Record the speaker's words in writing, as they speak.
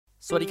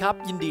สวัสดีครับ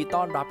ยินดี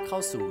ต้อนรับเข้า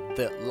สู่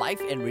The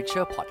Life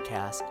Enricher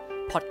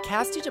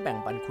Podcast ที่จะแบ่ง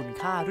ปันคุณ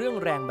ค่าเรื่อง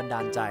แรงบันด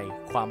าลใจ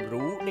ความ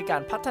รู้ในกา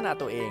รพัฒนา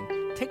ตัวเอง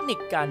เทคนิค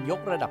การยก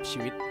ระดับชี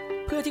วิต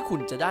เพื่อที่คุ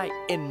ณจะได้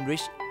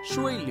enrich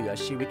ช่วยเหลือ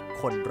ชีวิต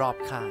คนรอบ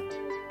ข้าง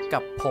กั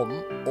บผม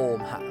โอม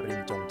หริน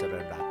ทร์จงเจริ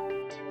ญรัตน์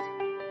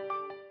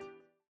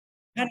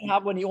ท่านครั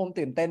บวันนี้โอม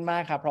ตื่นเต้นมา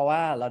กครับเพราะว่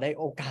าเราได้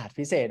โอกาส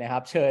พิเศษนะครั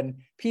บเชิญ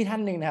พี่ท่า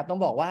นหนึ่งนะครับต้อ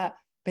งบอกว่า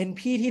เป็น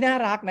พี่ที่น่า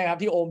รักนะครับ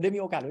ที่โอมได้มี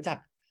โอกาสรู้จัก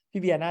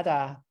พี่เบียร์น่าจะ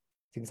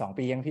ถึง2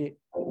 ปียังพี่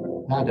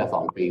น่าจะ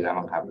2 ปีแล้ว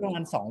มั้งครับประม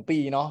าณ2 ปี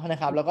เนาะนะ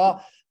ครับแล้วก็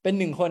เป็น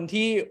1 คน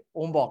ที่โอ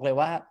มบอกเลย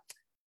ว่า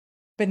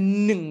เป็น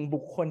1 บุ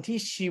คคลที่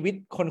ชีวิต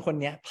คน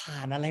นี้ผ่า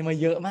นอะไรมา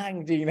เยอะมากจ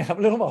ริงๆนะครับ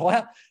เรื่องบอกว่า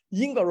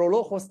ยิ่งกว่าโรลเลอ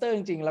ร์โคสเตอร์จ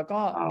ริงๆแล้วก็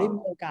ได้มี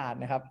โอกาส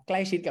นะครับใกล้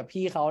ชิดกับ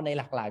พี่เขาใน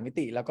หลากหลายมิ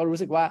ติแล้วก็รู้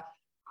สึกว่า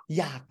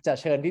อยากจะ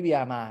เชิญพี่เบีย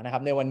ร์มานะครั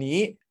บในวันนี้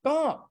ก็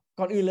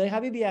ก่อนอื่นเลยครั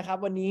บพี่เบียร์ครับ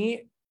วันนี้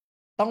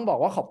ต้องบอก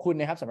ว่าขอบคุณ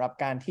นะครับสำหรับ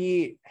การที่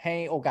ให้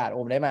โอกาสโอ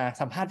มได้มา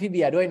สัมภาษณ์พี่เ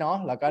บียร์ด้วยเนาะ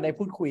แล้วก็ได้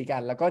พูดคุยกั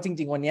นแล้วก็จ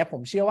ริงๆวันนี้ผ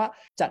มเชื่อว่า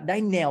จะได้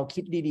แนว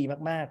คิดดี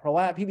ๆมากๆเพราะ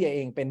ว่าพี่เบียร์เอ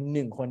งเป็น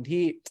1 คน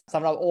ที่ส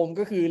ำหรับโอม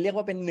ก็คือเรียก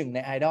ว่าเป็น1 ใน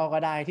ไอดอลก็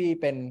ได้ที่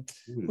เป็น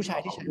ผู้ชาย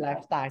ที่ใช้ไล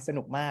ฟ์สไตล์ส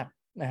นุกมาก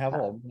นะครับ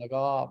ผมแล้ว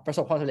ก็ประส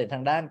บความสำเร็จท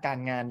างด้านการ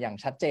งานอย่าง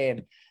ชัดเจน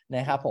น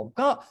ะครับผม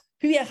ก็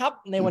พี่เบียร์ครับ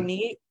ในวัน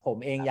นี้ผม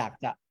เองอยาก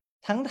จะ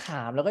ทั้งถ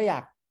ามแล้วก็อยา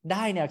กไ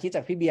ด้แนวคิดจ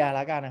ากพี่เบียร์แ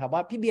ล้วกันนะครับว่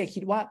าพี่เบียร์คิ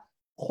ดว่า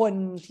คน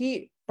ที่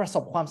ประส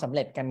บความสำเ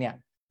ร็จกันเนี่ย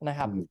นะ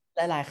ครับห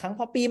ลายๆครั้งพ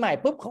อปีใหม่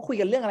ปุ๊บเขาคุย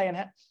กันเรื่องอะไรกัน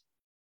ฮะ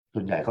ส่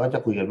วนใหญ่เขาจะ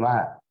คุยกันว่า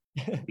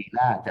ปีห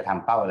น้าจะท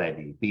ำเป้าอะไร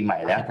ดีปีใหม่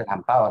แล้วจะท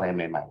ำเป้าอะไรใ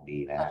หม่ๆดี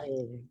นะฮะ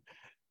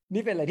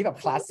นี่เป็นอะไรที่แบบ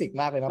คลาสสิก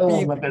มากเลยเนาะ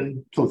มันเป็น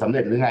สูตรสำเ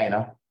ร็จหรือไงเน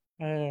าะ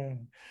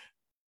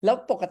แล้ว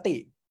ปกติ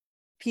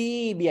พี่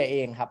เบียร์เอ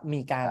งครับมี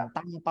การ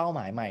ตั้งเป้าหม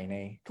ายใหม่ใน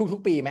ทุ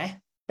กๆปีไหม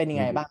เป็นยัง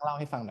ไงบ้างเล่า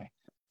ให้ฟังหน่อย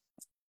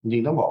จริ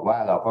งๆต้องบอกว่า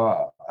เราก็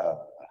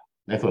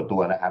ในส่วนตั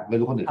วนะครับไม่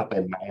รู้คนอื่นเขาเป็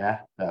นไหมนะ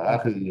แต่ก็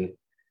คือ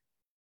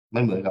มั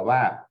นเหมือนกับว่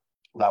า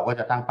เราก็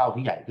จะตั้งเป้า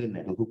ที่ใหญ่ขึ้นใน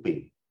ทุกๆปี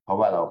เพราะ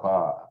ว่าเราก็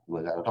เหมื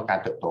อนกับเราต้องการ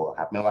เติบโต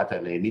ครับไม่ว่าจะ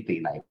ในมิติ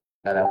ไหน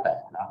ก็แล้วแต่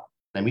เนาะ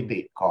ในมิติ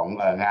ของ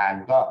งาน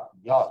ก็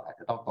ยอดอาจ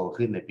จะต้องโต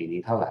ขึ้นในปีนี้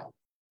เท่าไหร่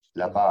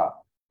แล้วก็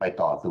ไป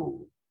ต่อสู่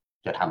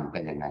จะทำเป็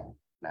นยังไง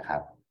นะครั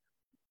บ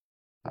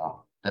เนาะ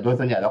แต่โดย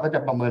ส่วนใหญ่เราก็จะ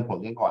ประเมินผล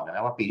กันก่อนน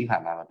ะว่าปีที่ผ่า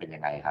นมามันเป็นยั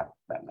งไงครับ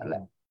แบบนั้นแหล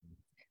ะ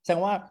แสด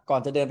งว่าก่อ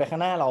นจะเดินไปข้า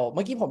งหน้าเราเ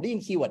มื่อกี้ผมได้ยิ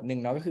นคีย์เวิร์ดหนึ่ง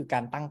เนาะก็คือกา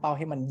รตั้งเป้าใ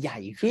ห้มันใหญ่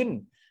ขึ้น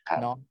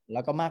เนาะแ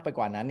ล้วก็มากไปก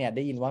ว่านั้นเนี่ยไ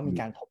ด้ยินว่ามี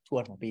การทบทว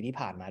นของปีที่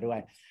ผ่านมาด้วย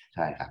ใ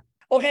ช่ครับ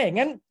โอเค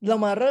งั้นเรา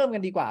มาเริ่มกั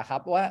นดีกว่าครั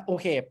บว่าโอ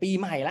เคปี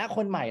ใหม่แล้วค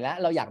นใหม่แล้ว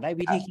เราอยากได้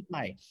วิธีคิดให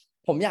ม่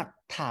ผมอยาก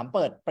ถามเ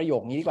ปิดประโย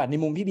คนี้ดีกว่าใน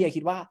มุมพี่เบียร์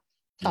คิดว่า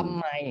ทำ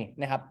ไม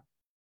นะครับ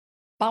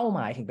เป้าหม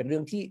ายถึงเป็นเรื่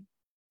องที่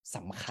ส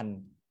ำคัญ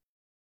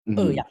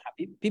อยากถาม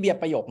พี่เบียร์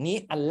ประโยคนี้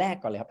อันแรก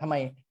ก่อนเลยครับทำไม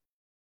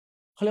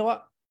เขาเรียกว่า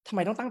ทำไม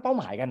ต้องตั้งเป้า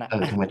หมายกันนะ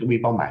ทำไมต้องมี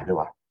เป้าหมายด้วย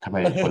วะทำไม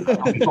คนเรา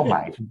ต้องมีเป้าหม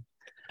าย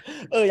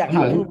อยากถ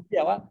ามพี่เบี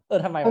ยร์ว่า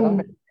ทำไมมันต้องเ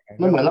ป็น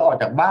มันเหมือนเราออก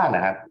จากบ้านน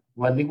ะครับ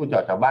วันนี้คุณจะอ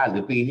อกจากบ้านหรื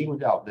อปีนี้คุณ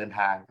จะออกเดิน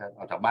ทางจะอ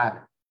อกจากบ้าน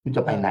คุณจ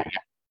ะไปไหน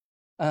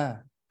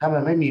ถ้ามั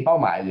นไม่มีเป้า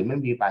หมายหรือไม่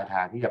มีปลายท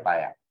างที่จะไป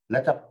แล้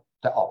ว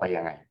จะออกไป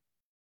ยังไง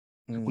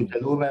คุณจะ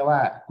รู้ไหมว่า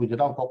คุณจะ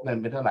ต้องพกเงิน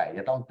ไปเท่าไหร่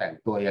จะต้องแต่ง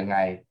ตัวยังไง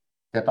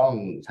จะต้อง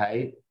ใช้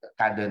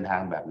การเดินทา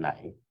งแบบไหน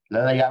แล้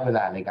วระยะเวล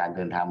าในการเ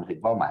ดินทางมาถึง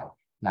เป้าหมาย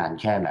นาน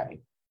แค่ไหน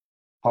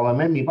พอมัน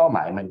ไม่มีเป้าหม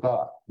ายมันก็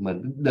เหมือน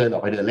เดินออ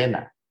กไปเดินเล่น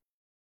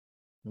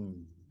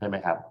ใช่ไหม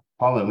ครับ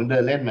พอเหมือนมันเดิ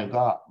นเล่นมัน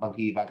ก็บาง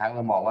ครั้งเร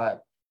ามองว่า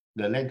เ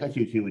ดินเล่นก็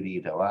ชิวๆดี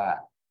แต่ว่า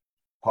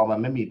พอมัน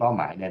ไม่มีเป้าห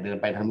มายเนี่ยเดิน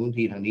ไปทางนู้น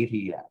ทีทางนี้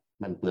ที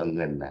มันเปลืองเ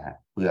งินนะฮะ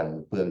เปลื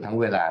องทั้ง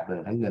เวลาเปลือ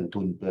งทั้งเงินทุ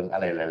นเปลืองอะ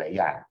ไรหลายๆ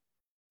อย่าง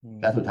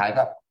แล้วสุดท้าย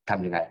ก็ท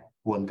ำยังไง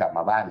วนกลับม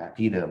าบ้านนะ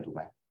ที่เดิมถูกไห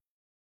ม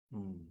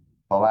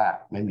เพราะว่า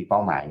ไม่มีเป้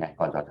าหมายไง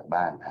ก่อนออกจาก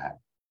บ้านนะฮะ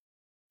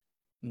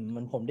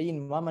มันผมได้ยิน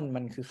ว่า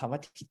มันคือคำว่า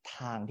ทิศท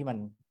างที่มัน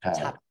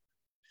ชัด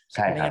ใ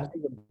ช่ครับไม่งั้นก็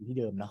วนที่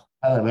เดิมเนาะ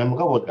มัน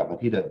ก็วนกลับมา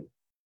ที่เดิม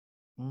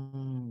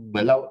เห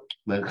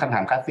มือนคำถ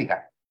ามคลาสสิก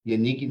เย็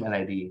นนี้กินอะไร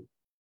ดี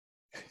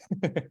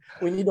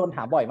อุ้ยนี่โดนถ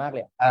ามบ่อยมากเล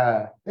ย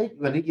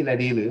วันนี้กินอะไร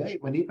ดีหรือ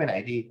วันนี้ไปไหน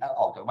ดี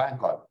ออกจากบ้าน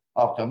ก่อ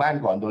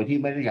นโดยที่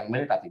ยังไม่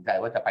ได้ตัดสินใจ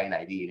ว่าจะไปไหน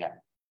ดีเนี่ย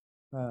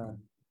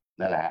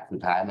นั่นแหละสุ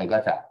ดท้ายมันก็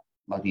จะ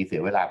บางทีเสี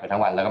ยเวลาไปทั้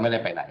งวันแล้วก็ไม่ได้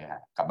ไปไหน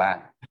กลับบ้าน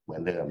เหมือ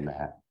นเดิมนะ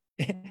ฮะ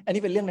อัน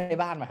นี้เป็นเรื่องใน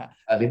บ้านมาฮะ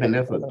อันนี้เป็นเรื่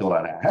องส่วนตัว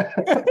นะ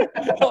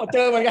เจ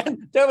อเหมือนกัน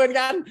ใช่ไ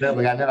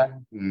หม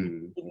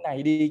กินไหน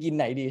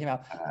ดีใช่ไหมครั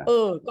บ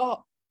ก็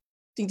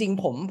จริง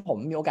ๆผม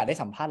มีโอกาสได้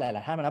สัมภาษณ์หล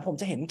ายๆท่านนะผม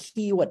จะเห็น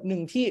คีย์เวิร์ดหนึ่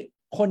งที่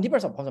คนที่ปร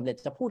ะสบความสำเร็จ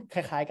จะพูดค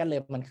ล้ายๆกันเลย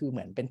มันคือเห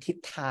มือนเป็นทิศ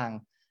ทาง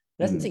แ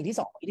ละสิ่งที่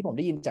2ที่ผมไ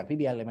ด้ยินจากพี่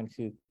เบียร์เลยมัน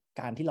คือ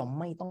การที่เรา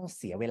ไม่ต้องเ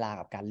สียเวลา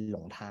กับการหล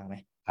งทางไหม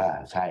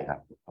ใช่ครับ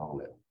ถูกต้อง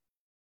เลย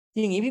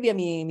อย่างนี้พี่เบียร์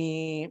มี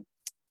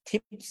ทิ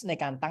ปใน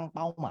การตั้งเ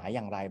ป้าหมายอ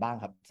ย่างไรบ้าง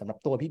ครับสำหรับ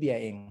ตัวพี่เบียร์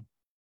เอง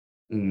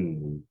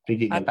จ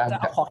ริงๆตั้ง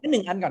ขอแค่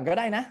1 อันก่อนก็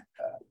ได้นะ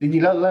จริ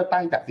งๆแล้ว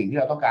ตั้งจากสิ่งที่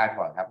เราต้องการ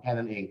ก่อนครับแค่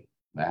นั้นเอง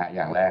นะฮะอ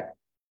ย่างแรก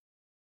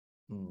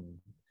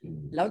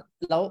แ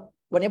ล้ว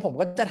วันนี้ผม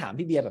ก็จะถาม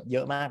พี่เบียร์แบบเย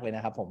อะมากเลยน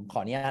ะครับผมขอ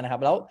อนุญาตนะครั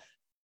บแล้ว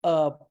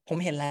ผม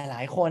เห็นหล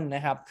ายๆคนน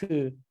ะครับคือ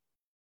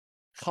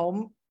เขา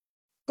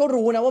ก็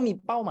รู้นะว่ามี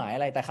เป้าหมายอ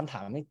ะไรแต่คำถา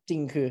มจริ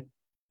งคือ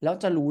แล้ว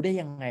จะรู้ได้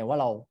ยังไงว่า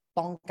เรา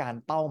ต้องการ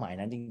เป้าหมาย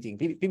นั้นจริงๆ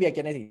พี่เบียร์เ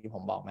ก็ตในสิ่งที่ผ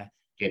มบอกไหม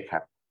เก็ตครั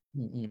บ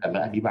แต่มั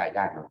นอธิบายย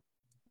ากเน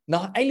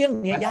าะไอ้เรื่อง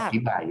นี้ยาก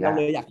เราเ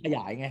ลยอยากขย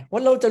ายไงว่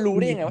าเราจะรู้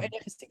ได้ยังไงว่าไอ้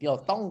นี่คือสิ่งที่เรา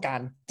ต้องการ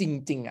จ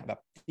ริงๆอ่ะแบบ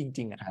จ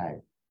ริงๆอ่ะใช่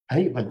เ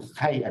ฮ้ยมันใ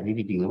ช่อันนี้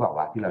จริงๆหรือเปล่า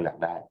วะที่เราอยาก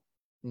ได้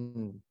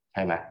ใ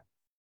ช่ไหม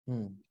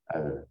เ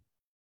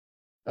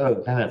ออ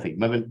นั่นแหละสิ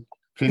มันเป็น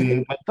คือ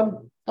มัน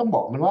ต้องบ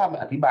อกมันว่ามัน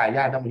อธิบายย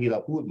ากบางทีเร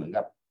าพูดเหมือน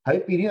กับเฮ้ย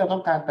ปีนี้เราต้อ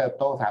งการเติบ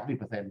โต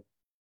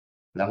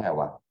30%แล้วไง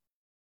วะ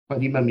บาง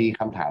ทีมันมี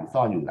คำถามซ่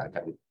อนอยู่หลังจา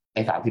กไ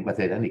อ้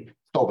30%นั่นอีก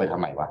โตไปทำ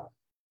ไมวะ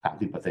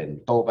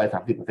30%โตไป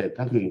30%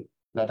นั่นคือ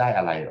เราได้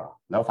อะไรเหรอ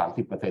แล้ว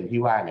30%ที่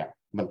ว่าเนี่ย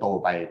มันโต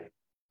ไป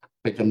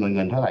เป็นจำนวนเ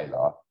งินเท่าไหร่เหร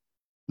อ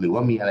หรือว่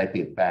ามีอะไรเป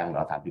ลี่ยนแปลงเหร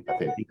อ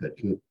30%ที่เกิด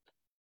ขึ้น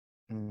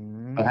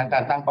บางครั้งกา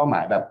รตั้งเป้าหม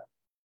ายแบบ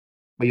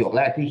ประโยคแ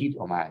รกที่คิด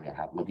ออกมาเนี่ย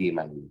ครับบางที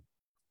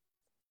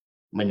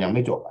มันยังไ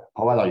ม่จบอ่ะเพ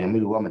ราะว่าเรายังไม่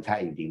รู้ว่ามันใช่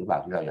จริงๆหรือเปล่า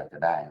ที่เราอยากจะ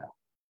ได้นะ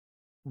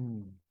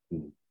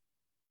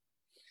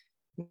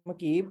เมื่อ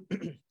กี้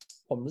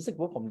ผมรู้สึก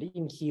ว่าผมได้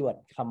ยินคีย์เวิร์ด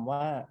คำว่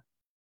า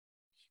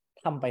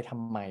ทำไปท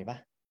ำไมปะ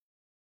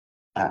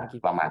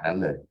ประมาณนั้น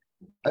เลย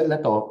แล้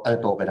ว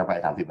โตไปทำไม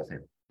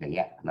30%อย่างเ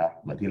งี้ยนะ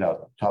เหมือนที่เรา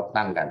ชอบ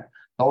ตั้งกัน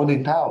โต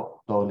1 เท่า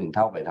โต1 เ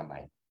ท่าไปทำไม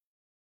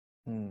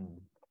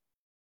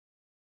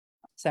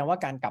แสดงว่า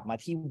การกลับมา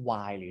ที่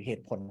why หรือเห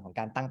ตุผลของ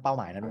การตั้งเป้า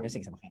หมายนั้นเป็น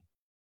สิ่งสำคัญ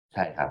ใ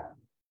ช่ครับ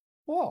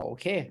โอ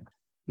เค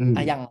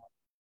อย่าง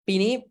ปี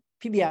นี้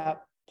พี่เบียร์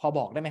พอบ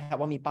อกได้ไหมครับ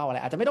ว่ามีเป้าอะไร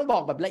อาจจะไม่ต้องบอ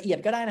กแบบละเอียด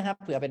ก็ได้นะครับ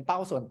เผื่อเป็นเป้า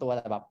ส่วนตัวแ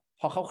ต่แบบ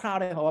พอคร่าวๆ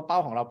ได้เพราะว่าเป้า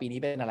ของเราปีนี้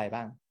เป็นอะไรบ้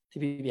างที่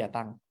พี่เบียร์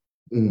ตั้ง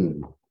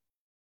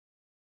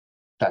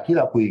จากที่เ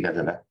ราคุยกัน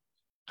นะ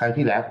ครั้ง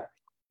ที่แล้ว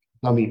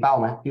เรามีเป้า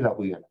ไหมที่เรา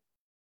คุยกัน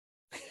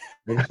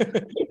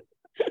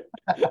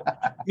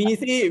มี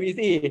สิ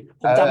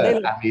ผมจำได้เล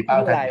ยมีเป้า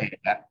ชัดเจน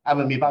นะ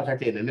มันมีเป้าชัด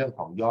เจนในเรื่องข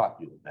องยอด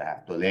อยู่นะฮะ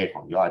ตัวเลขข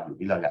องยอดอยู่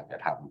ที่เราอยากจะ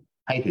ท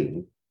ำให้ถึง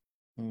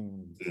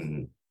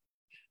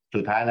สุ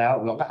ดท้ายแล้ว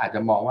เราก็อาจจะ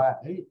มองว่า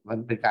เฮ้ยมัน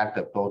เป็นการเ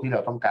ติบโตที่เรา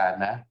ต้องการ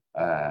นะ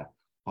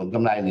ผลก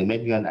ำไรหรือเม็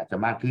ดเงินอาจจะ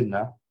มากขึ้นน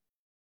ะ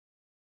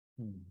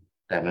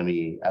แต่มันมี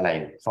อะไร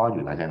ซ่อนอ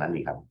ยู่หลังจากนั้น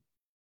อีกครับ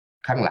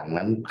ข้างห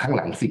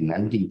ลังสิ่งนั้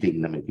นจริง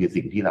ๆนะมันคือ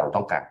สิ่งที่เราต้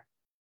องการ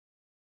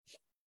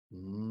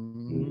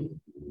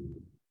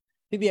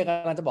พี่เบียร์ก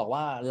ำลังจะบอก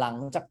ว่าหลัง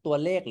จากตัว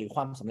เลขหรือค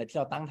วามสำเร็จที่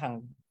เราตั้งทาง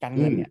การ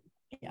เงินเนี่ย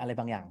มีอะไร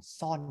บางอย่าง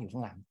ซ่อนอยู่ข้า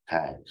งหลัง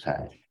ใช่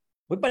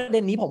ประเด็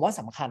นนี้ผมว่า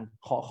สำคัญ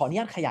ขออนุ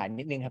ญาตขยาย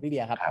นิดนึงครับพี่เบี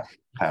ยร์ครับ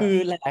คือ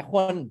หลายๆค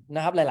นน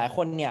ะครับหลายๆค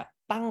นเนี่ย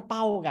ตั้งเ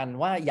ป้ากัน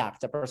ว่าอยาก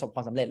จะประสบคว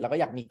ามสำเร็จแล้วก็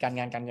อยากมีการ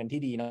งานการเงินที่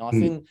ดีเนาะ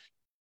ซึ่ง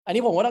อัน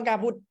นี้ผมก็ต้องการ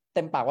พูดเ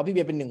ต็มปากว่าพี่เ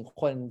บียร์เป็น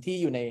1 คนที่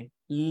อยู่ใน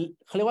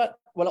เขาเรียกว่า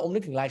เวลานึ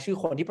กถึงรายชื่อ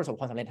คนที่ประสบ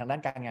ความสำเร็จทางด้า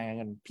นการงานการ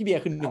เงินพี่เบียร์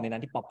คือ1 ในนั้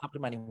นที่ป๊อปอัพขึ้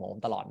นมาในหัวผ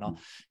มตลอดเนาะ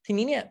ที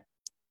นี้เนี่ย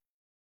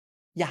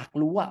อยาก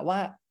รู้ว่า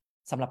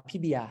สำหรับพี่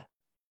เบียร์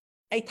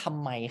ไอ้ท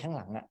ำไมข้างห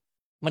ลัง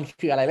มัน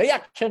คืออะไรแล้วอยา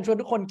กเชิญชวน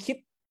ทุกคนคิด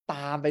ต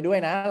ามไปด้วย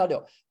นะเราเดี๋ย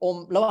วโอม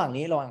ระหว่า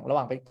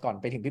งไปก่อน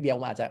ไปถึงพี่เบียร์โอ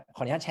มอาจจะข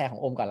ออนุญาตแชร์ของ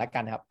โอมก่อนละกั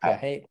นครับเพื่อ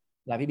ให้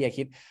พี่เบียร์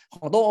คิดข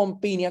องตัวโอม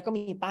ปีนี้ก็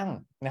มีตั้ง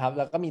นะครับแ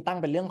ล้วก็มีตั้ง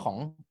เป็นเรื่องของ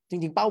จ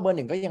ริงๆเป้าเบอร์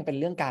 1ก็ยังเป็น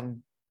เรื่องการ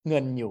เงิ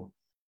นอยู่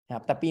นะค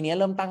รับแต่ปีนี้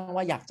เริ่มตั้ง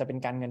ว่าอยากจะเป็น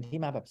การเงินที่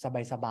มาแบบ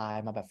สบาย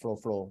ๆมาแบบโ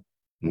ฟล์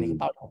นี่คือ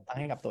เป้าที่ผมตั้ง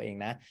ให้กับตัวเอง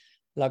นะ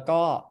แล้วก็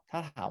ถ้า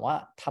ถามว่า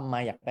ทำไม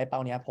อยากได้เป้า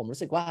นี้ผมรู้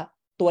สึกว่า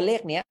ตัวเลข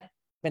เนี้ย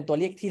เป็นตัว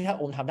เลขที่ถ้าโ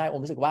อมทำได้โอ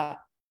มรู้สึกว่า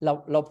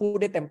เราพูด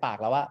ได้เต็มปาก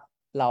แล้วว่า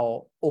เรา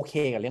โอเค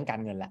กับเรื่องการ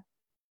เงินแหละ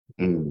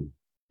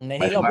ใน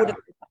นี้เราพูด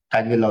กา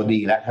รเงินเราดี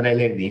แล้วถ้าได้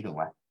เลขนี้ถูกไ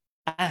หม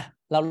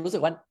เรารู้สึ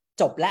กว่า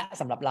จบแล้ว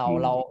สำหรับเ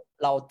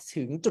รา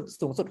ถึงจุด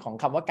สูงสุดของ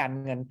คำว่าการ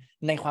เงิน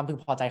ในความพึง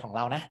พอใจของเ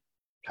รานะ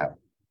ครับ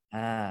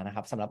นะค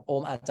รับสำหรับโอ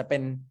มอาจจะเป็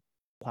น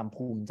ความ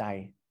ภูมิใจ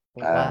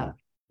ว่า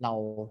เรา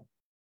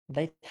ไ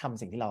ด้ท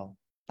ำสิ่งที่เรา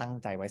ตั้ง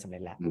ใจไว้สำเร็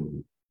จแล้ว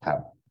ครับ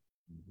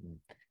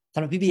ส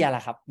ำหรับพี่เบียร์ล่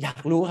ะครับอยาก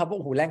รู้ครับว่าโ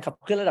อ้โหแรงขับ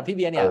เคลื่อนระดับพี่เ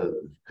บียร์เนี่ย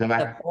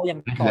แต่โตอย่าง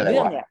ต่อเนื่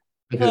องเนี่ย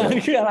มั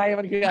นคืออะไร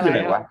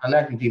วะตอนแร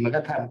กจริงๆมันก็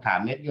ถาม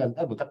เม็ดเงิน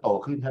มันก็โต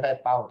ขึ้นถ้าได้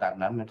เป้าตาม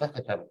นั้นมันก็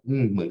จะ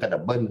เหมือนกับดั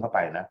บเบิลเข้าไป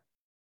นะ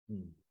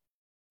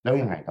แล้ว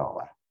ยังไงต่อ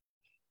วะ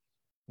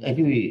ไอ้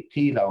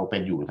ที่เราเป็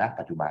นอยู่นะ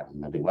ปัจจุบัน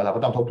หมายถึงว่าเรา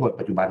ก็ต้องทบทวน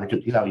ปัจจุบันในจุด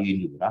ที่เรายืน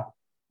อยู่เนาะ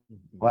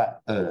ว่า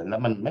แล้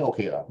วมันไม่โอเค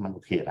หรอมันโอ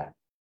เคนะ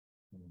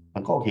มั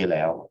นก็โอเคแ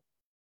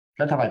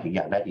ล้วทำไมถึงอ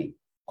ยากได้อีก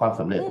ความ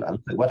สำเร็จ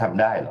รู้สึกว่าท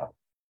ำได้เหรอ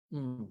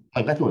มั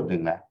นก็ส่วนหนึ่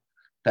งนะ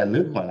แต่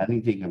ลึกกว่านั้นจ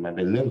ริงๆมันเ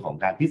ป็นเรื่องของ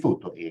การพิสูจ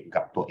น์ตัวเอง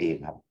กับตัวเอง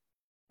ครับ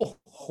โอ้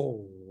โห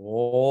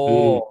คื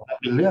อมัน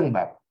เป็นเรื่องแบ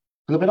บ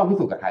คือไม่ต้องพิ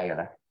สูจน์กับใครน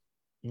ะ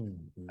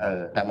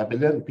แต่มันเป็น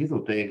เรื่องพิสู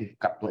จน์ตัวเอง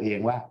กับตัวเอง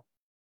ว่า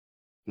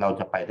เรา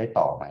จะไปได้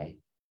ต่อไหม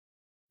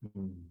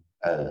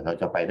เรา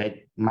จะไปได้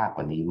มากก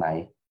ว่านี้ไหม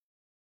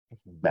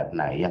แบบไ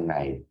หนยังไง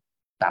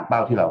ตามเป้า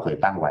ที่เราเคย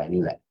ตั้งไว้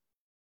นี่แหละ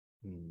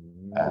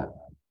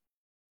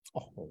โ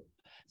อ้โห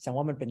แสดง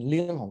ว่ามันเป็นเ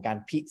รื่องของการ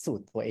พิสูจ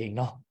น์ตัวเอง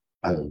เนาะ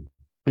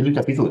ไม่รู้จ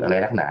ะพิสูจน์อะไร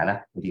นักหนานะ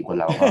บางทีคน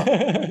เราก็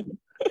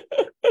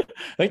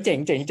เฮ้ยเจ๋ง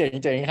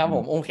ครับผ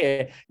มโอเค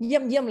เ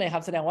ยี่ยมเลยครั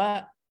บแสดงว่า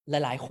ห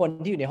ลายๆคน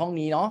ที่อยู่ในห้อง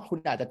นี้เนาะคุณ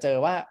อาจจะเจอ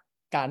ว่า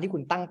การที่คุ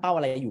ณตั้งเป้าอ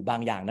ะไรอยู่บา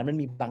งอย่างนั้นมัน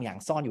มีบางอย่าง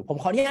ซ่อนอยู่ผม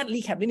ขออนุญาตรี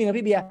แคปนิดนึงนะ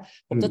พี่เบียร์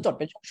ผมจะจดเ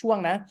ป็นช่วง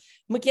ๆนะ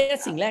เมื่อกี้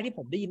สิ่งแรกที่ผ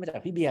มได้ยินมาจา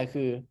กพี่เบียร์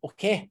คือโอ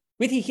เค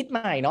วิธีคิดให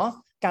ม่เนาะ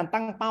การ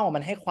ตั้งเป้ามั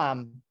นให้ความ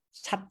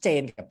ชัดเจ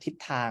นกับทิศ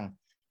ทาง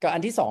กับอั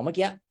นที่2เมื่อ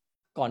กี้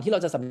ก่อนที่เรา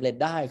จะสำเร็จ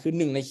ได้คือ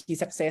1ใน key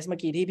success เมื่อ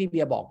กี้ที่พี่เ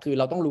บียร์บอกคือ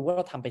เราต้องรู้ว่าเ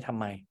ราทำไปทำ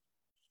ไม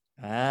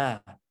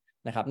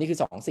นะครับนี่คือ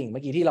2สิ่งเ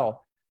มื่อกี้ที่เรา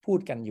พูด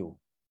กันอยู่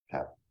ค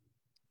รับ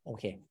โอ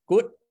เค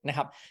กู๊ดนะค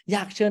รับอย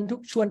าก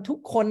ชวนทุก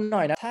คนห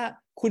น่อยนะถ้า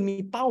คุณมี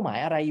เป้าหมาย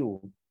อะไรอยู่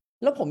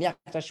แล้วผมอยาก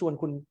จะชวน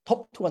คุณทบ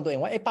ทวนตัวเอ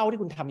งว่าไอ้เป้าที่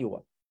คุณทำอยู่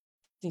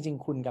จริง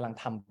ๆคุณกำลัง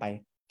ทำไป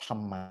ท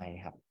ำไม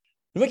ครับ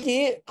เมื่อกี้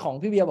ของ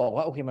พี่เบียร์บอก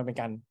ว่าโอเคมันเป็น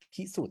การ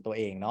พิสูจน์ตัว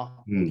เองเนาะ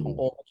ของโ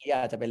อเมื่อกี้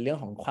อาจจะเป็นเรื่อง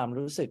ของความ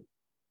รู้สึก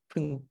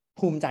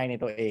ภูมิใจใน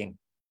ตัวเอง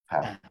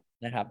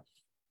นะครับ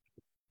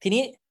ที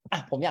นี้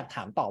ผมอยากถ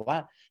ามต่อว่า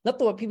แล้ว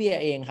ตัวพี่เบีย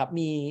ร์เองครับ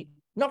มี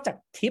นอกจาก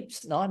ทิป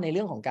ส์เนาะในเ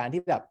รื่องของการ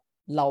ที่แบบ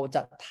เราจ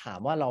ะถาม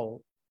ว่าเรา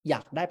อย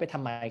ากได้ไปทำ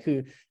ไมคือ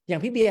อย่า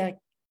งพี่เบียร์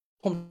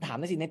ผมถาม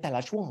ในแต่ละ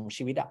ช่วงของ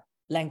ชีวิต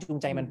แรงจูง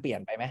ใจมันเปลี่ย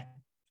นไปไหม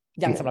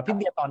อย่างสำหรับพี่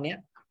เบียร์ตอนนี้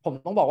ผม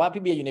ต้องบอกว่า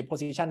พี่เบียร์อยู่ในโพ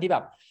สิชันที่แบ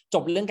บจ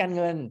บเรื่องการเ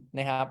งิน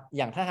นะครับอ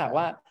ย่างถ้าหาก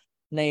ว่า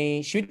ใน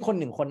ชีวิตคน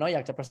1 คนเนาะอย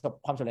ากจะประสบ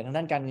ความสำเร็จทาง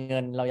ด้านการเงิ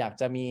นเราอยาก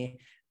จะมี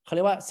เขาเ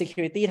รียกว่า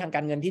security ทางก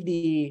ารเงินที่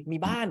ดีมี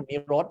บ้านมี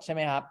รถใช่ไห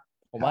มครับ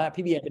ผมว่า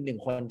พี่เบียร์เป็น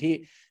1 คนที่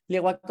เรี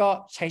ยกว่าก็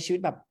ใช้ชีวิต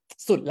แบบ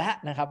สุดแล้ว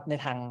นะครับใน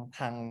ทา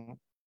ง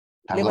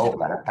โลก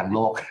นะทางโล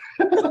ก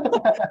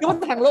เรียกว่า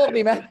ทางโลก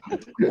ดีไหม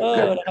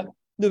นะครับ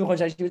ดูเป็นคน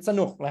ใช้ชีวิตส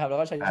นุกนะครับแล้ว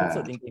ก็ใช้ชีวิต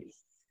สุดจริง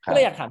ๆก็เล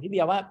ยอยากถามพี่เบี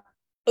ยร์ว่า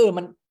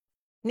มัน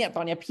เนี่ยต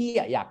อนนี้พี่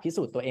อยากพิ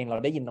สูจน์ตัวเองเรา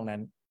ได้ยินตรงนั้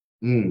น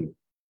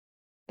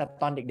แต่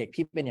ตอนเด็กๆ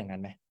พี่เป็นอย่างนั้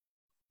นไหม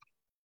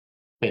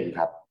เป็นค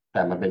รับแ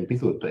ต่มันเป็นพิ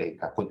สูจน์ตัวเอง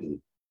กับคนอื่น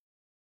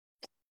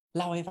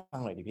เล่าให้ฟั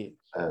งหน่อยดิพี่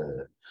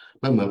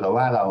มันเหมือนกับ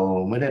ว่าเรา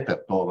ไม่ได้เติ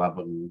บโตมาบ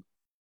น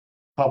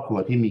ครอบครัว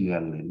ที่มีเงิ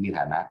นหรือมีฐ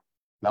านะ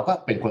เราก็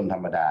เป็นคนธร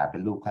รมดาเป็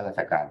นลูกข้ารา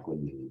ชการคน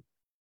หนึ่ง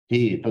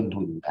ที่ต้น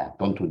ทุนอีก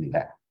แ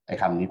ล้วไอ้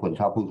คำนี้คน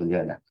ชอบพูดกันเยอ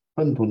ะนะ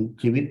ต้นทุน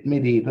ชีวิตไม่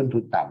ดีต้นทุ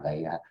นต่ำอะไรอย่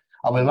างเงี้ย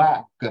เอาเป็นว่า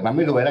เกิดมาไ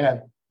ม่รวยแล้วกัน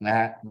นะฮ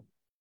ะ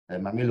เกิ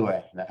ดมาไม่รวย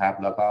นะครับ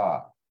แล้วก็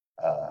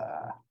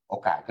โอ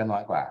กาสก็น้อ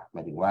ยกว่าหม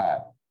ายถึงว่า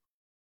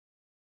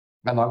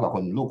ก็น้อยกว่า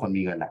ลูกคน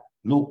มีเงินนะ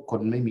ลูกค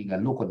นไม่มีเงิ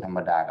นลูกคนธรรม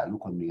ดากับลู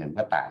กคนมีเงิน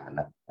ก็ต่างกัน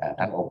นะ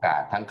ทั้งโอกา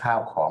สทั้งข้าว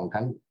ของ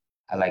ทั้ง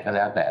อะไรก็แ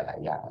ล้วแต่หลาย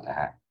อย่างนะ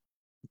ฮะ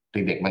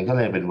เด็กๆมันก็เ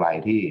ลยเป็นวัย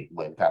ที่เห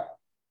มือนกับ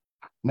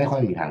ไม่ค่อ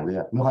ยมีทางเลื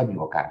อกไม่ค่อยมี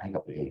โอกาสให้กั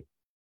บตัวเอง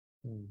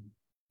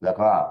แล้ว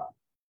ก็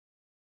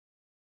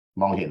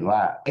มองเห็นว่า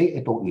ไ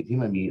อ้ตัวอื่นที่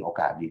มันมีโอ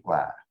กาสดีกว่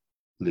า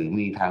หรือ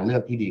มีทางเลือ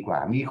กที่ดีกว่า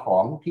มีขอ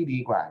งที่ดี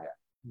กว่าเนี่ย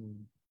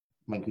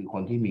มันคือค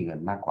นที่มีเงิน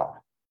มากกว่า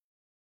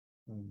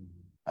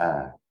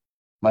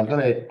มันก็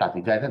เลยตัด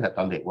สินใจตั้งแต่ต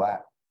อนเด็กว่า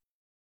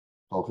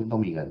โตขึ้นต้อ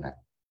งมีเงินนะ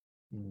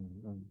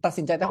ตัด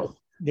สินใจ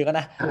เดี๋ยวกัน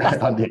นะ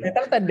ตอนเด็ก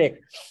ตั้งแต่เด็ก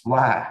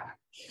ว่า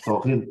โต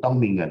ขึ้นต้อง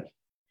มีเงิน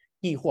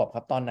กี่ขวบค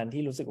รับตอนนั้น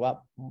ที่รู้สึกว่า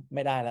ไ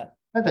ม่ได้แล้ว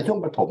ตั้งแต่ช่วง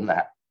ประถมนะ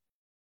ฮะ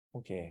โอ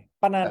เค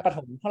ประถ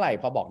มเท่าไหร่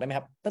พอบอกได้ไหมค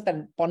รับตั้งแต่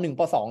ป.1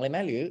 ป.2เลยไหม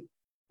หรือ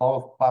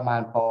ประมา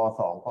ณป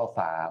.2 ป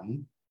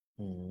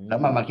.3แล้ว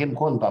มันมาเข้ม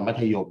ข้นตอนมั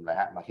ธยมนะ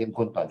ฮะมาเข้ม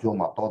ข้นตอนช่วง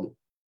ม.ต้น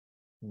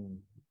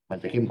มัน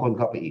จะเข้มข้นเ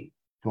ข้าไปอีก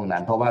ช่วงนั้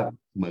นเพราะว่า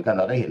เหมือนกันเ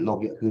ราได้เห็นโลก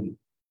เยอะขึ้น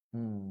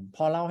พ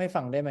อเล่าให้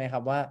ฟังได้ไหมครั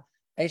บว่า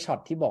ไอ้ช็อต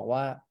ที่บอกว่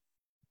า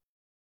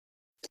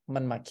มั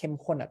นมาเข้ม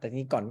ข้นแต่ที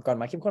นี้ก่อน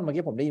มาเข้มข้นเมื่อ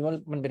กี้ผมได้ยินว่า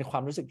มันเป็นควา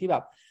มรู้สึกที่แบ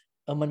บ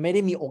มันไม่ไ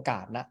ด้มีโอกา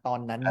สนะตอน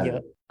นั้นเยอ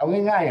ะเอา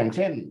ง่ายๆอย่างเ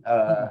ช่น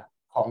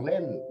ของเล่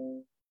น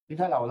ที่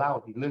ถ้าเราเล่า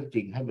ถึงเรื่องจ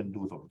ริงให้มัน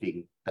ดูสมจริง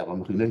แต่มั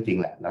นคือเรื่องจริง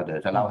แหละเราเดี๋ยว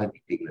จะเล่าให้จ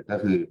ริงๆเลยก็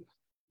คือ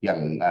อย่าง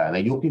ใน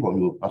ยุคที่ผม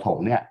อยู่ประถม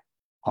เนี่ย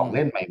ของเ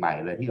ล่นใหม่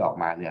ๆเลยที่ออก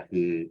มาเนี่ย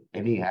คือไ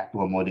อ้นี่ฮะตั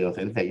วโมเดลเซ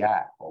นเซีย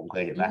ผมเค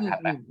ยเห็นนะทัน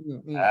ไหม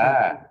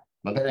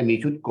มันก็จะมี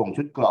ชุด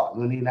เกราะ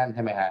นู่นนี่นั่นใ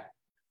ช่ไหมฮะ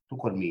ทุก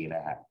คนมีน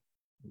ะฮะ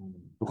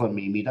ทุกคน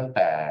มีตั้งแ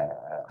ต่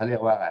เขาเรีย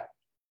กว่า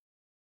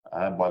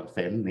บอลเซ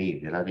นนี่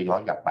เดี๋ยวเราจะย้อ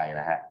นกลับไป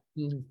นะฮะ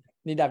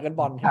นี่ดักกัน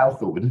บอล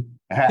90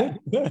นะฮะ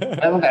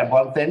แล้วตั้งแต่บอ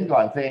ลเซนก่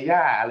อนเซย่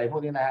าอะไรพว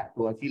กนี้นะฮะ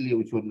ตัวที่ริว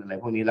ชุนอะไร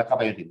พวกนี้แล้วก็ไ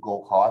ปถึงโก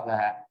คอสน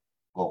ะฮะ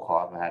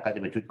ก็จะ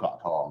เป็นชุดเกราะ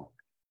ทอง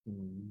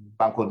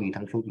บางคนมี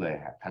ทั้งชุดเลย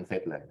ฮะทั้งเซ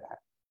ตเลยนะฮะ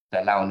แต่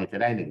เราเนี่ยจะ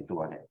ได้1 ตั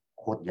วเนี่ย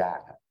โคตรยาก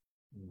ครับ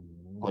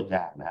โคตรย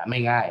ากนะฮะไม่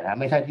ง่ายนะ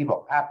ไม่ใช่ที่บอ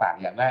กอ้าปาก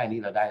อยากได้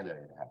นี่เราได้เลย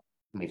นะครับ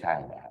ไม่ใช่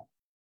นะครับ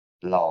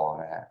รอ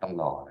นะฮะต้อง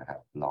รอนะครับ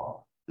รอ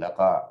แล้ว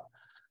ก็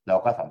เรา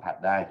ก็สัมผัส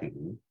ได้ถึง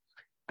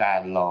กา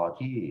รรอ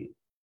ที่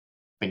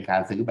เป็นกา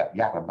รซื้อแบบ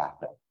ยากลำบาก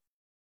เลย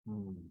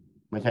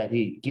ไม่ใช่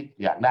ที่คิด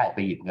อยากได้ไป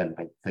หยิบเงินไป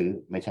ซื้อ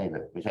ไม่ใช่เล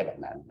ยไม่ใช่แบบ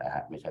นั้นนะฮ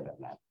ะไม่ใช่แบบ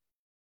นั้น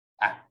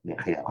เนี่ย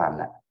ขยายความ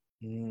นะ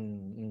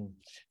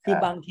คือ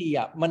บางที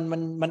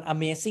มัน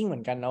Amazing เหมื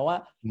อนกันนะว่า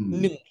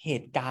1 เห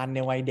ตุการณ์ใน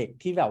วัยเด็ก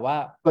ที่แบบว่า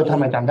ทำ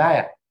ไมจำได้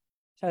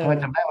ทำไม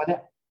จำได้วะเนี่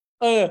ย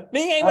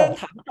นี่ไงมัน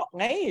ถามตอบ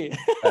ไง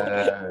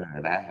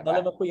นะเราเล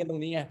ยมาคุยกันตร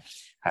งนี้ไง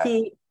คือ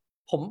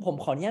ผม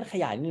ขออนุญาตข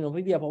ยายนิดนึง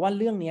พี่เบียร์เพราะว่า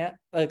เรื่องนี้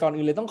ก่อน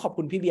อื่นเลยต้องขอบ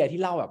คุณพี่เบียร์ที่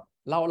เล่าแบบ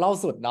เล่า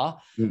สุดเนาะ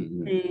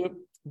คือ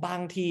บา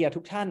งที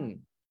ทุกท่าน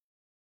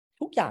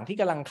ทุกอย่างที่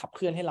กำลังขับเค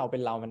ลื่อนให้เราเป็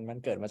นเรามัน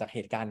เกิดมาจากเห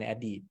ตุการณ์ในอ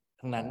ดีต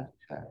ทั้งนั้น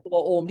ตัว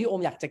โอมที่โอ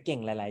มอยากจะเก่ง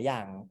หลายๆอย่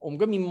างโอม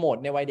ก็มีโหมด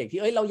ในวัยเด็กที่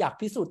เราอยาก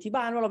พิสูจน์ที่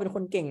บ้านว่าเราเป็นค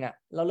นเก่งอ่ะ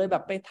เราเลยแบ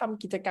บไปท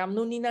ำกิจกรรม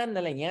นู่นนี่นั่นอ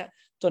ะไรเงี้ย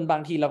จนบา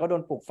งทีเราก็โด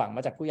นปลูกฝังม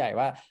าจากผู้ใหญ่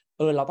ว่า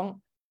เราต้อง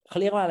เขา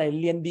เรียกว่าอะไร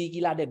เรียนดี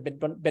กีฬาเด่น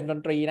เป็นดน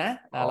ตรีนะ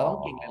เราต้อง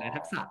เก่งหลายๆ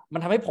ทักษะมั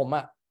นทำให้ผม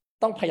อ่ะ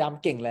ต้องพยายาม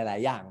เก่งหลาย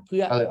ๆอย่างเพื่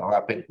อก็เลยออกม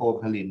าเป็นโอม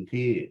คลิน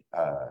ที่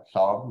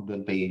ซ้อมด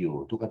นตรีอยู่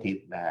ทุกอาทิต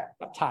ย์นะฮะ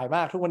ฉายม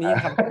ากทุกวันนี้ยั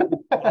งท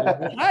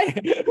ำใช่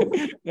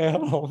นะครั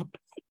บผม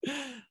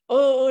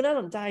น่า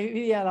สนใจ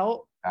พี่เบียร์แล้ว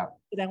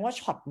แสดงว่า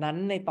ช็อตนั้น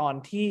ในตอน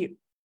ที่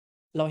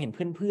เราเห็น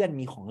เพื่อนๆ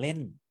มีของเล่น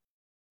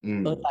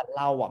แต่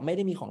เราอ่ะไม่ไ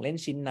ด้มีของเล่น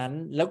ชิ้นนั้น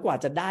แล้วกว่า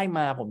จะได้ม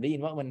าผมได้ยิ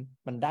นว่า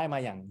มันได้มา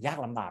อย่างยาก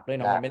ลำบากด้วย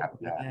นะมันไม่ได้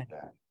ง่าย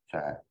ใ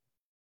ช่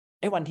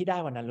วันที่ได้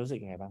วันนั้นรู้สึก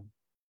ยังไงบ้าง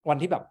วัน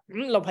ที่แบบ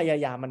เราพย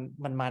ายาม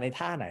มันมาใน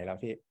ท่าไหนแล้ว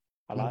พี่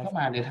มันก็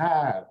มาในท่า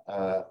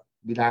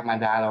บิดามาร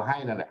ดาเราให้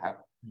นั่นแหละครับ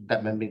แต่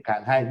มันเป็นกา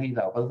รให้ที่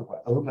เราก็รู้สึกว่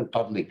ามันต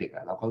อนเด็ก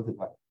ๆเราก็รู้สึก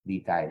ว่าดี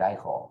ใจได้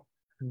ของ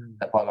แ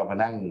ต่พอเรามา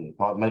นั่งพ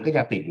อมันก็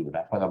ยังติดอยู่น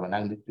ะพอเรามานั่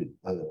งนึกถึง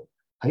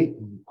เฮ้ย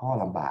พ่อ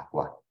ลำบาก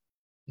ว่ะ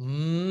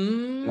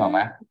นึกออกไหม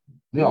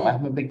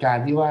มันเป็นการ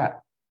ที่ว่า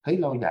เฮ้ย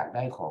เราอยากไ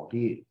ด้ของ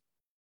ที่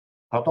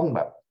เขาต้องแบ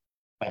บ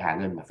ไปหา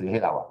เงินมาซื้อให้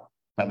เราอ่ะ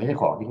มันไม่ใช่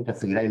ของที่เขาจะ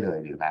ซื้อได้เลย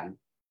หรือนั้น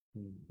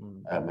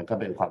มันก็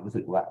เป็นความรู้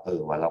สึกว่า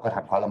ว่าเราก็ท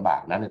ำเขาลำบา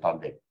กนะในตอน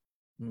เด็ก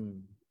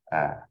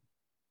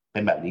เป็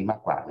นแบบนี้มา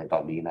กกว่าในตอ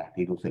นนี้นะ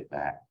ที่รู้สึกน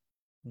ะฮะ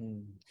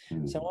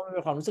แสดงว่ามันเ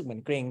ป็นความรู้สึกเหมือ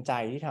นเกรงใจ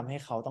ที่ทำให้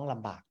เขาต้องล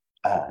ำบาก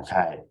ใ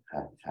ช่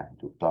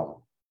ถูกต้อง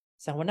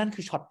แสดงว่านั่น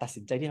คือช็อตตัด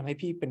สินใจที่ทำให้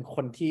พี่เป็นค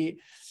นที่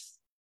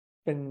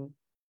เป็น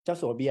เจ้า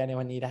สัวเบียร์ใน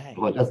วันนี้ได้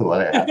เจ้าสัว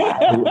เลย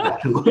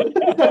ถูก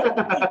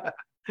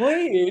เฮ้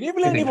ยนี่เป็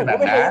นเรื่องนี้ผมก็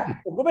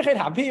ไม่เคย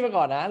ถามพี่มา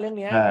ก่อนนะเรื่อง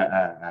นี้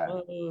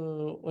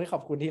ขอ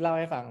บคุณที่เล่า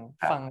ให้ฟัง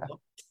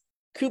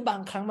คือบา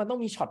งครั้งมันต้อง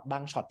มีช็อตบา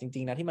งช็อตจ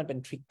ริงๆนะที่มันเป็น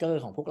ทริกเกอ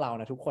ร์ของพวกเรา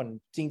นะทุกคน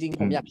จริงๆ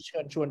ผมอยากเชิ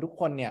ญชวนทุก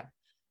คนเนี่ย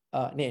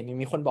เนี่ย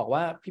มีคนบอกว่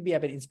าพี่เบียร์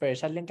เป็นอินสปิเร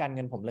ชันเรื่องการเ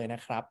งินผมเลยนะ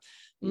ครับ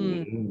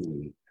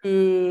คื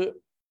อ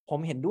ผม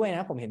เห็นด้วยน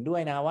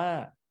ะว่า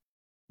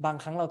บาง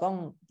ครั้งเรา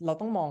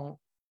ต้องมอง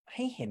ใ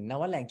ห้เห็นนะ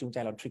ว่าแรงจูงใจ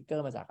เราทริกเกอ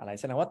ร์มาจากอะไร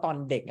แสดงว่าตอน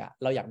เด็กอ่ะ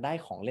เราอยากได้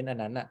ของเล่นอั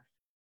นนั้นอ่ะ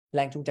แร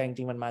งจูงใจจ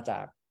ริงๆมันมาจา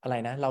กอะไร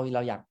นะเรา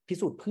อยากพิ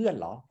สูจน์เพื่อน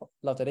เหรอ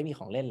เราจะได้มีข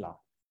องเล่นเหรอ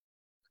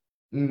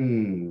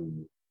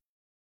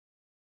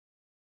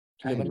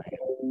ใช่ไหม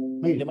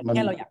หรือมันแ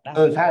ค่เราอยากได้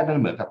ใช่มัน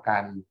เหมือนกับกา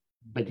ร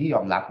เป็นที่ย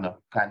อมรับเนาะ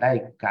กา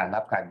รรั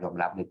บการยอม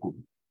รับในกลุ่ม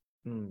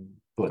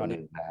ส่วนหนึ่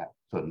งนะฮะ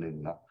ส่วนหนึ่ง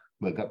เนาะเ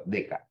หมือนกับเ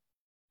ด็กอ่ะ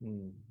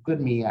เพื่อน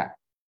มีอ่ะ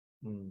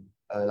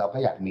เราก็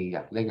อยาก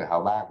เล่นกับเขา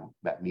บ้าง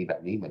แบบมีแบ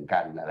บนี้เหมือนกั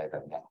นอะไรแบ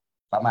บนี้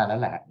ประมาณนั้น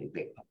แหละเ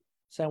ด็ก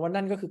ๆแสดงว่า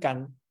นั่นก็คือการ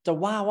จะ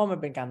ว่ามัน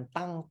เป็นการ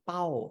ตั้งเ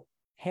ป้า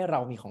ให้เรา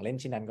มีของเล่น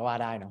ชิ้นนั้นก็ว่า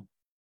ได้เนาะ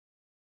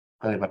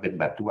ก็เลยมาเป็น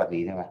แบบทุกวัน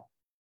นี้ใช่ไหม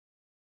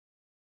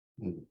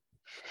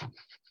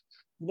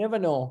never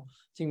know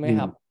จริงไหม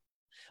ครับ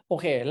โอ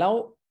เคแ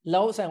ล้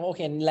วแสดงว่าโอเ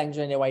คแรงจูง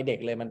ใจในวัยเด็ก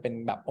เลยมันเป็น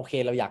แบบโอเค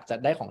เราอยากจะ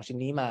ได้ของชิ้น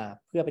นี้มา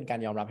เพื่อเป็นการ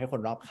ยอมรับให้ค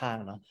นรอบข้าง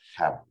เนาะ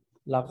ครับ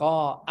แล้วก็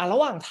ระ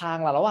หว่างทาง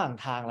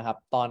ครับ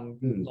ตอน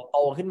โต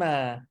ขึ้นมา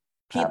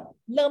พี่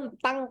เริ่ม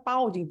ตั้งเป้า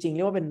จริงๆเ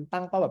รียกว่าเป็น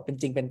ตั้งเป้าแบบเป็น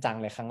จริงเป็นจัง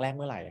เลยครั้งแรกเ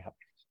มื่อไหร่ครับ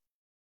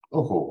โ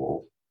อ้โห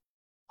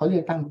เขาเรี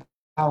ยกตั้ง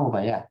เป้าไหม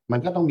อ่ะมัน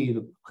ก็ต้องมี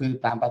คือ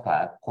ตามภาษา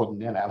คน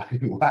เนี่ยนะหมาย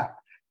ถึงว่า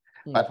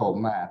ประถม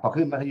มาพอ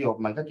ขึ้นมัธยม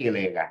มันก็เกเร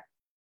กัน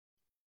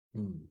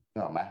นึ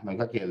กออกไหมมัน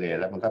ก็เกเร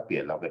แล้วมันก็เปลี่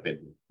ยนเราไปเป็น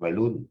วัย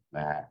รุ่นน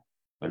ะฮะ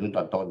วัยรุ่นต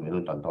อนต้น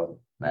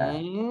นะ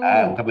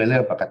มันก็เป็นเรื่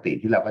องปกติ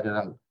ที่เราก็จะ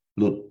ต้อง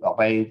หลุดออก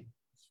ไป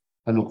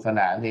สนุกสน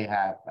านเฮฮ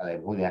าอะไร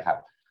พวกนี้ครับ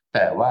แ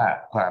ต่ว่า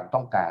ความต้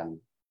องการ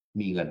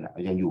มีเงิน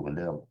ยังอยู่เหมือน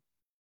เดิม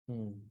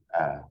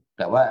แ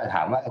ต่ว่าถ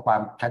ามว่าควา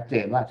มชัดเจ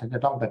นว่าฉันจะ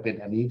ต้องไปเป็น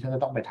อันนี้ฉันจ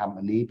ะต้องไปทำ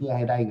อันนี้เพื่อใ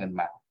ห้ได้เงิน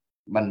มา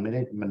มันไม่ไ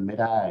ด้มันไม่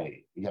ไ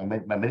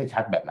ด้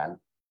ชัดแบบนั้น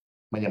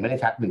มันยังไม่ได้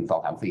ชัด1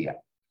 2 3 4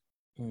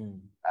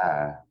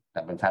แ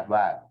ต่มันชัดว่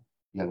า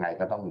ยังไง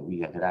ก็ต้องมี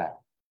เงินให้ได้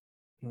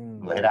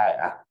รวยให้ได้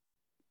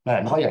ไม่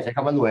เขาอยากใช้ค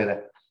ำว่ารวยเลย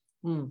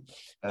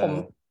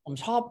ผม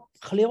ชอบ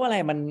เขาเรียกว่าอะไร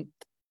มัน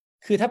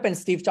คือถ้าเป็น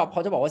สตีฟจ็อบส์เข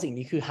าจะบอกว่าสิ่ง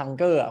นี้คือฮัง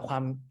เกอร์ควา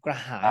มกระ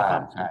หายควา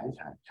มใช่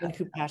มัน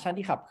คือแพชชั่น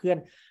ที่ขับเคลื่อน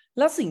แ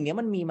ล้วสิ่งนี้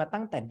มันมีมา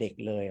ตั้งแต่เด็ก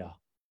เลยเหรอ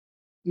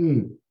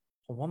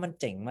ผมว่ามัน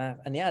เจ๋งมาก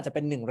อันนี้อาจจะเ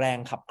ป็นหนึ่งแรง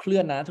ขับเคลื่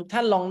อนนะทุกท่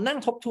านลองนั่ง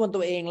ทบทวนตั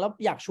วเองแล้ว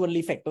อยากชวน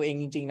รีเฟล็กตัวเอง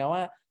จริงๆนะว่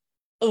า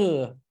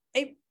ไอ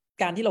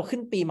การที่เราขึ้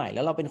นปีใหม่แ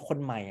ล้วเราเป็นคน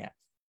ใหม่อ่ะ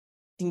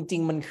จริ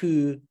งๆมันคือ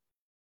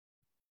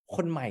ค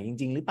นใหม่จ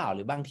ริงๆหรือเปล่าห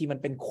รือบางทีมัน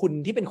เป็นคุณ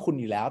ที่เป็นคุณ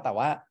อยู่แล้วแต่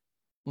ว่า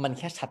มันแ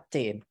ค่ชัดเจ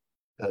น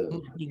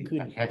ยิ่งขึ้น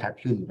แค่ชัด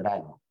ขึ้นก็ได้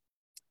เนาะ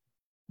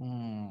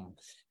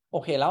โอ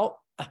เคแล้ว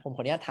ผมข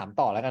ออนุญาตถาม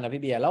ต่อแล้วกันนะ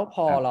พี่เบียร์แล้วพ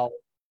อเรา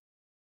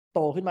โต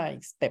ขึ้นมาอี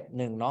กสเต็ป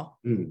หนึ่งเนาะ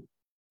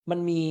มัน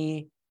มี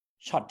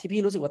ช็อตที่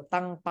พี่รู้สึกว่า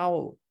ตั้งเป้า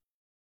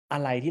อะ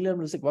ไรที่เริ่ม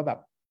รู้สึกว่าแบบ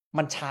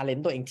มันชาเลน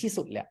จ์ตัวเองที่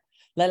สุดเลย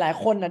หลาย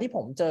ๆคนนะที่ผ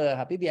มเจอ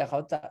ครับพี่เบียร์เขา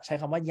จะใช้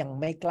คำว่ายัง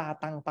ไม่กล้า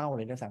ตั้งเป้าเ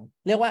ลยด้วยซ้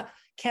ำเรียกว่า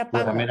แค่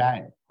ตั้งทำไม่ได้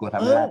กูทำ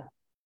ไม่ได้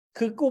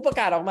คือกูประ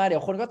กาศออกมาเดี๋ย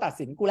วคนก็ตัด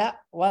สินกูแล้ว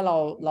ว่า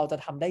เราจะ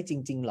ทำได้จ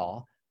ริงๆหรอ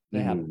น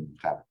ะครับ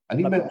ครับอัน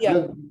นี้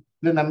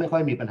เรื่องนั้นไม่ค่อ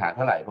ยมีปัญหาเ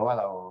ท่าไหร่เพราะว่า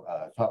เรา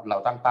ชอบเรา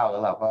ตั้งเป้าแล้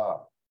วเราก็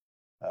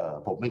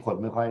ผมเป็นคน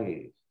ไม่ค่อ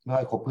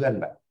ยคบเพื่อน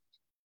แบบ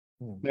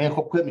ไม่ให้ค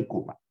บเพื่อนเป็นก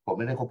ลุ่มอ่ะผมไ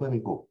ม่ได้คบเพื่อนเป็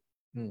นกลุ่ม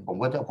ผม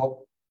ก็จะคบ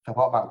เฉพ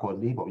าะบางคน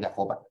ที่ผมอยากค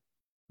บอ่ะ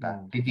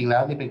จริงๆแล้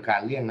วนี่เป็นกา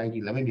รเลี่ยงนะจ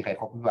ริงๆแล้วไม่มีใคร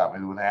คบหรือเปล่าไม่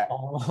รู้นะฮะอ๋อ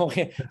โอเค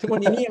ทุกวัน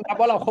นี้นี่ยังนับ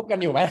ว่าเราคบกัน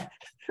อยู่ไหม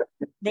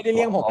ไม่ได้เ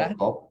ลี่ยงผมนะ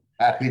คบ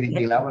คือจ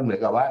ริงๆแล้วมันเหมือน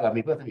กับว่าเรา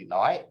มีเพื่อนสนิท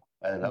น้อย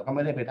เราก็ไ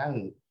ม่ได้ไปตั้ง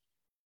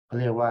เขา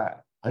เรียกว่า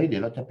เฮ้ยเดี๋ย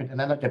วเราจะเป็นอัน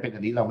นั้นเราจะเป็นอั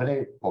นนี้เราไม่ได้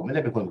ผมไม่ไ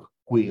ด้เป็นคน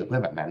คุยกับเพื่อ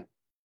นแบบนั้น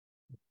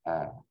อ่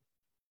า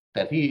แ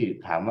ต่ที่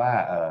ถามว่า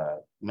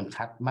มัน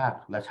ชัดมาก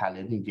และชาเล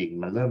นจ์จริง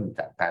ๆมันเริ่ม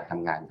จากการท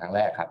ำงานครั้งแ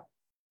รกครับ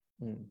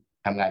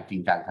ทำงานจริ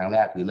งจังครั้งแร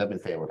กคือเริ่มเป็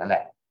นเซลล์นั่นแหล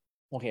ะ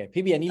โอเค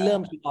พี่เบียร์นี่เริ่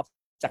มคิกออฟ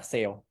จากเซ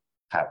ลล์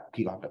ครับ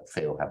ที่ออกจากเซ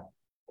ลล์ครับ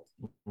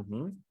อือหื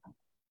อ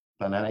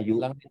ตอนนั้นอายุ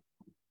แล้ว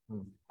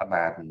ประม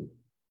าณ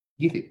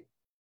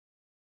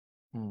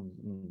20อื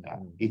ม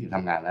ท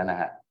ำงานแล้วนะ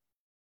ฮะ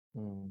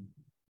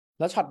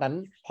แล้วช็อตนั้น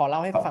พอเล่า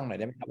ให้ฟังหน่อยไ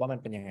ด้ไหมครับว่ามัน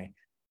เป็นยังไง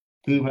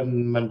คือ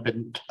มันเป็น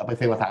เอาไปเ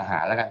ซลล์อสังหา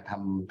แล้วกัน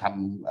ท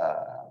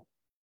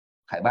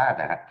ำขายบ้าน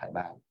นะฮะขาย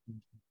บ้าน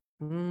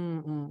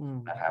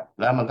นะครับ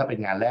แล้วมันก็เป็น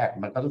งานแรก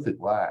มันก็รู้สึก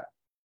ว่า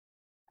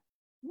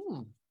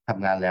ท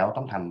ำงานแล้ว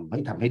ต้องท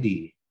ำให้ดี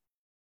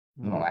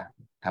นึกออกไหม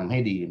ทำให้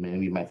ดีมั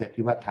นมี mindset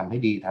ที่ว่าทำให้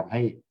ดีทำใ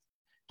ห้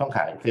ต้องข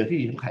ายเซลล์ที่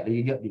ดีต้องขายได้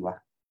เยอะๆดีวะ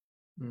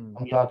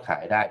ต้องยอดขา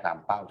ยได้ตาม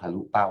เป้าทะ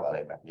ลุเป้าอะไร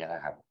แบบนี้น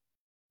ะครับ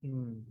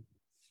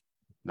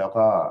แล้ว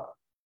ก็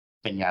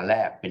เป็นงานแร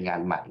กเป็นงา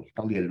นใหม่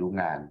ต้องเรียนรู้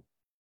งาน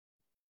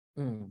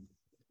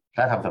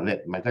ถ้าทำสำเร็จ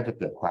มันก็จะ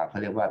เกิดความเขา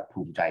เรียกว่า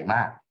ภูมิใจม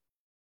าก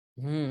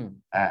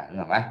เ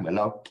ห็นไหมเหมือนเ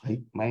ราเฮ้ย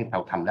ไม่เรา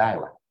ทำได้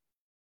ว่ะ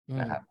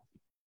นะครับ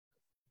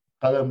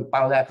ก็เริ่มเป้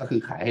าแรกก็คื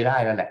อขายให้ได้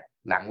นั่นแหละ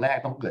หลังแรก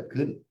ต้องเกิด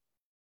ขึ้น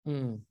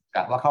ก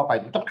ะว่าเข้าไป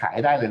ต้องขาย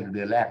ได้เลยเ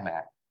ดือนแรกน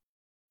ะ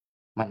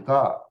มันก็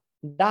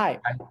ได้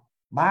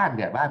บ้านเ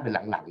นี่ยบ้านเป็น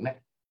หลังๆเนี่ย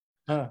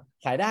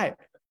ขายได้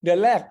เดือน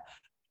แรก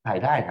ขาย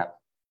ได้ครับ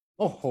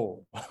โอ้โห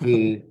คื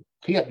อ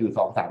เครียดอยู่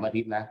2-3 อา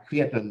ทิตย์นะเครี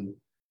ยดจน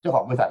เจ้าข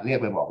องบริษัทเรียก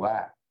ไปบอกว่า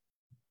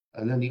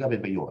เรื่องนี้ก็เป็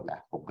นประโยชน์นะ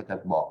ผมก็จะ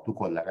บอกทุก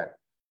คนแล้วกัน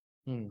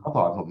เขาส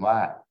อนผมว่า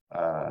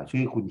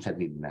ชื่อคุณช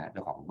นินนะเจ้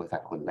าของบริษั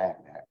ทคนแรก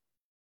นะฮะ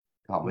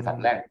เจ้าของบริษัท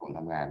แรกที่ผมท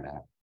ำงานน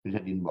ะคุณช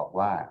นินบอก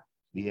ว่า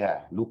เนี่ย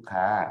ลูก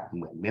ค้าเ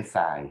หมือนเม็ดท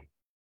ราย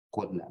ค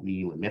นน่ะมี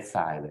เหมือนเม็ดท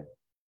รายเลย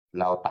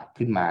เราตัก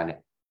ขึ้นมาเนี่ย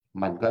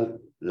มันก็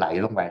ไหล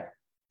ลงไป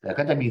แต่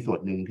ก็จะมีส่วน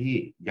หนึ่งที่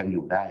ยังอ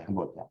ยู่ได้ข้าง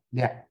บนเ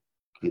นี่ย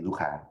คือลูก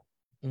ค้า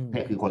เ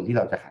นี่ยคือคนที่เ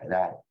ราจะขายไ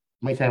ด้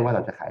ไม่ใช่ว่าเร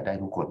าจะขายได้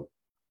ทุกคน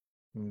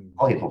เพ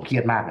ราะเห็นผมเครี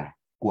ยดมากไง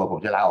กลัวผม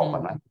จะลาออกก่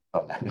อนมั้งต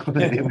อนนั้นก็เ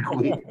ลยได้ไปคุ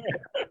ย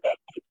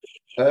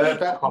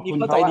ก็ขอบคุณ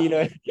เขาใจดีเล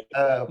ย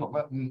ผมว่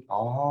า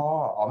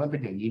มันเป็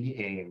นอย่างนี้นี่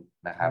เอง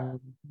นะครับ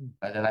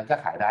หลังจากนั้นก็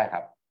ขายได้ค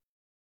รับ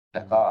แ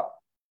ต่ก็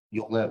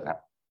ยกเลิกครับ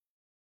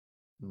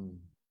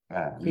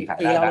มีขาย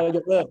ได้เราย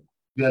กเลิก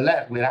เดือนแร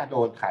กเลยนะโด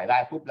นขายได้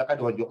ปุ๊บแล้วก็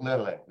โดนยกเลิก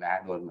เลยนะ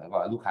โดนเหมือนกั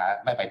บลูกค้า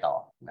ไม่ไปต่อ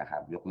นะครั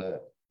บ ยกเลิก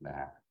นะฮ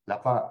ะแล้ว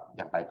ก็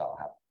ยังไปต่อ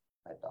ครับ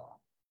ไปต่อ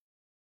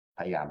พ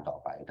ยายามต่อ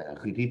ไป แต่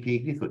คือที่พีค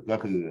ที่สุดก็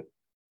คือ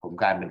ผม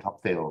กลายเป็นท็อป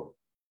เซลล์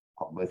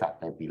ของบริษัท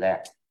ในปีแรก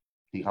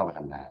ที่เข้ามาท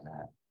ำงานนะ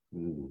ฮะ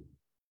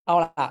เอา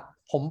ล่ะ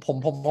ผม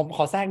ข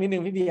อแทรกนิดนึ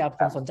งพี่เบียร์ผ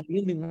มสนใจเ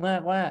รื่องนึงมา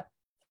กว่า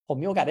ผม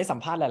มีโอกาสได้สัม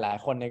ภาษณ์หลาย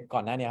ๆคนในก่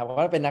อนหน้านี้ครับ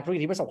ว่าเป็นนักธุรกิ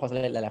จที่ประสบความสำ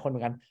เร็จหลายๆคนเหมื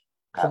อนกัน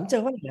ผมเจ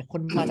อว่าหลายๆค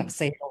นมาจากเ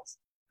ซลล์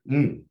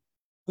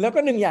แล้วก็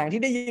หนึ่งอย่าง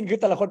ที่ได้ยินคือ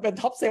แต่ละคนเป็น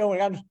ท็อปเซลล์เหมือ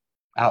นกัน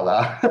อ้าวเหรอ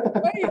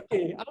เฮ้ย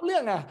เอาเรื่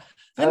องอ่ะ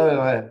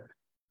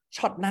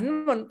ช็อตนั้น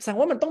มันแสดง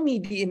ว่ามันต้องมี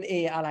DNA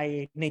อะไร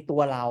ในตั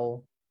วเรา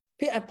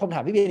ผมถา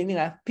มพี่เบียร์นิดนึ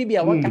งนะพี่เบีย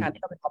ร์ว่าการ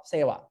ที่เราเป็นท็อปเซ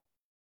ลล์อ่ะ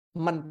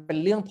มันเป็น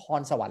เรื่องพ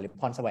รสวรรค์หรือ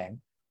พรแสวง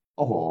โ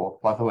อ้โห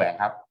พรแสวง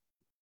ครับ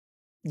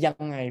ยัง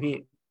ไงพี่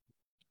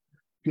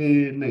คือ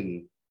หนึ่ง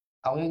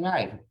เอาง่า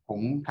ยๆผม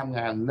ทำง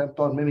านเริ่ม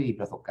ต้นไม่มี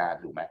ประสบการณ์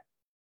ถูกไหม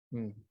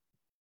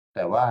แ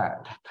ต่ว่า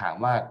ถาม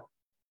ว่า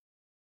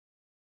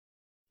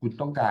คุณ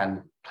ต้องการ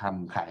ท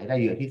ำขายได้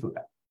เยอะที่สุด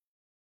อ่ะ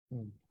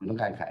คุณต้อง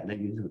การขายได้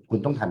เยอะที่สุดคุณ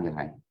ต้องทำยังไ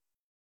ง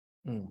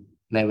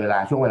ใน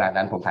ช่วงเวลา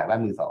นั้นผมขายบ้า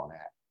นมือสองน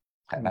ะฮะ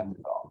ขายบ้านมื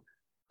อสอง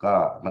ก็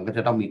มันก็จ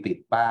ะต้องมีติด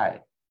ป้าย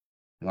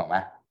นึกออกไหม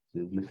ห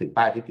รือติด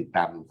ป้ายที่ติดต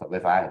ามเสาไฟ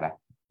ฟ้าเห็นไหม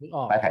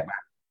ป้ายขายบ้า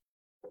น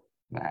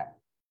นะฮะ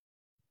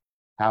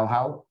ทาวน์เฮ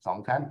าส์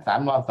2 ชั้น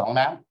3 นอน 2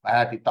 น้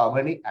ำติดต่อเบ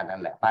อร์นี้นั่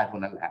นแหละป้ายพวก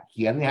นั้นแหละเ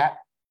ขียนนี่ฮะ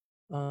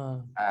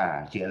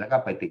เขียนแล้วก็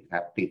ไปติดค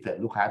รับติดเสร็จ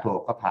ลูกค้าโทร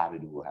ก็พาไป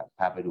ดูครับ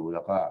พาไปดูแ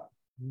ล้วก็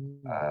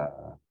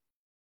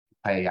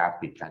พยายาม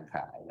ปิดการข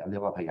ายแล้วเรีย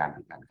กว่าพยายาม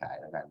ปิดการขาย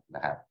แล้วกันน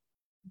ะครับ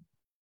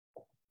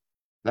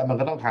แล้วมัน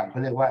ก็ต้องทำเขา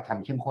เรียกว่าท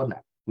ำเข้มข้น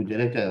คุณจะ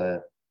ได้เจอ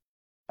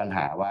ปัญห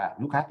าว่า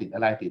ลูกค้าติดอ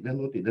ะไรติดเรื่อง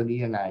นู้นติดเรื่องนี้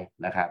ยังไง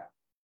นะครับ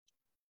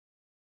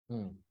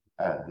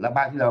แล้ว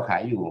บ้านที่เราขา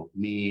ยอยู่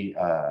มี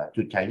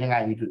จุดแข็งยังไง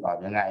มีจุดอ่อน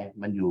ยังไง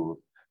มันอยู่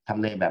ท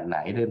ำเลแบบไหน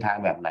เดินทาง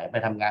แบบไหนไป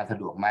ทำงานสะ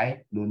ดวกไหม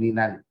ดูนี่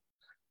นั่น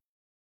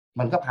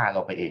มันก็พาเร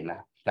าไปเองนะ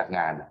จากง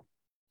าน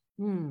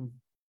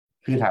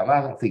คือถามว่า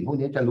สิ่งพวก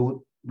นี้จะ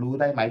รู้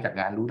ได้ไหมจาก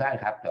งานรู้ได้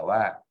ครับ แต่ว่า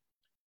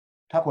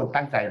ถ้าคน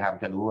ตั้งใจท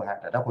ำจะรู้ฮะ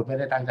แต่ถ้าคนไม่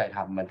ได้ตั้งใจท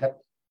ำมันก็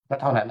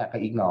เท่านั้นก็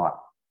อิกนอร์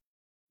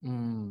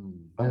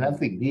เพราะฉะนั้น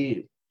สิ่งที่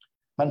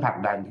มันผลัก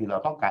ดันคือเรา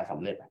ต้องการส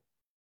ำเร็จ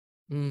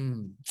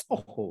โอ้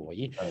โห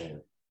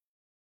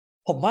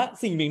ผมว่า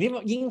สิ่งหนึ่งที่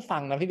ยิ่งฟั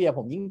งนะพี่เบียร์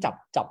ผมยิ่ง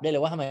จับได้เล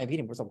ยว่าทำไมพี่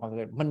ถึงประสบความสำ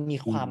เร็จมันมี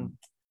ความ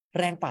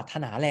แรงปรารถ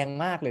นาแรง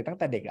มากเลยตั้ง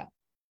แต่เด็กอ่ะ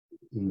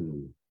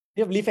เ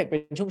รียกรีเฟกเป็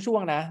นช่ว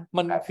งๆนะ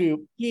มันคือ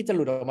พี่จะห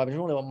ลุดออกมาเป็น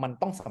ช่วงเลยว่ามัน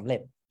ต้องสำเร็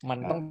จมัน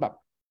ต้องแบบ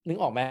นึก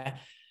ออกไหม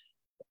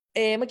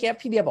เมื่อกี้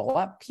พี่เบียร์บอก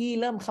ว่าพี่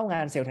เริ่มเข้าง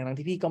านเซลล์ทั้ง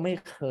ที่พี่ก็ไม่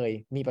เคย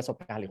มีประสบ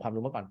การณ์หรือความ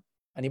รู้มาก่อน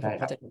อันนี้ผม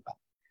เข้าใจถูกปะ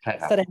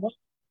แสดงว่า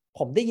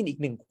ผมได้ยินอีก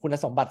หนึ่งคุณ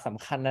สมบัติส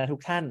ำคัญนะทุ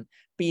กท่าน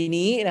ปี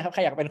นี้นะครับใค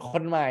รอยากเป็นค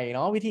นใหม่เน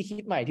าะวิธี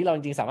คิดใหม่ที่เราจ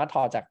ริงๆสามารถถ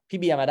อดจากพี่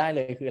เบียร์มาได้เล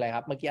ยคืออะไรค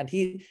รับเมื่อกี้อัน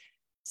ที่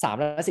3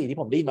 และ 4ที่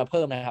ผมได้ยินมาเ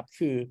พิ่มนะครับ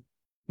คือ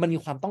มันมี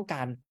ความต้องก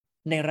าร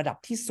ในระดับ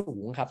ที่สู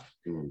งครับ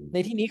ใน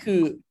ที่นี้คื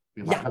อ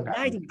อยากไ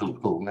ด้จริง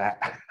ๆสูงนะ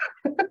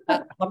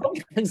ความต้อง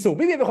การสูง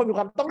พี่เบียร์เป็นคนมี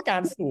ความต้องกา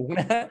รสูง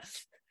นะ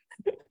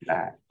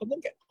ความ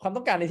ต้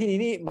องการในที่นี้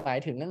นี่หมาย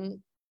ถึง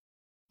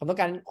ความต้อง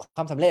การค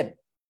วามสำเร็จ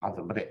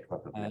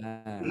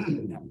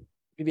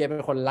พี่เบียร์เป็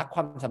นคนรักค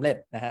วามสำเร็จ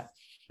นะฮะ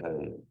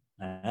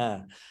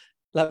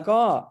แล้วก็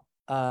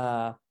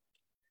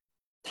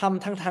ท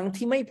ำทั้ง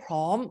ที่ไม่พ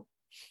ร้อม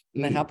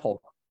นะครับผม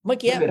เมื่อ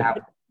กี้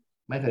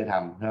ไม่เคยท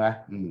ำใช่ไหม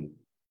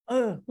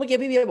เมื่อกี้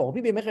พี่เบียร์บอกว่า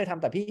พี่เบียร์ไม่เคยท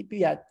ำแต่พี่เ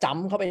บียร์จ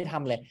ำเข้าไปท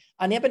ำเลย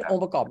อันนี้เป็นอง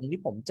ค์ประกอบหนึ่ง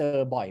ที่ผมเจอ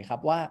บ่อยครับ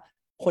ว่า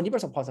คนที่ปร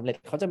ะสบความสำเร็จ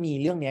เขาจะมี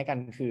เรื่องนี้กัน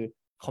คือ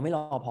เขาไม่ร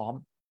อพร้อม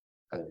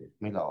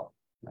ไม่รอ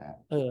นะ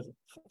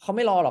เขาไ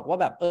ม่รอหรอกว่า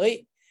แบบ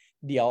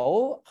เดี๋ยว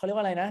เขาเรียก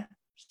ว่าอะไรนะ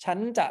ฉัน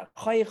จะ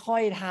ค่อ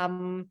ยๆท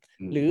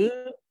ำหรือ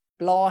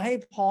รอให้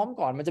พร้อม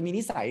ก่อนมันจะมี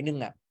นิสัยหนึ่ง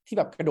อ่ะที่แ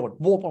บบกระโดด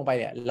โวบลงไป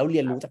เนี่ยแล้วเรี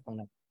ยนรู้จากตรง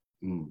นั้น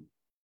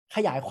ข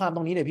ยายความต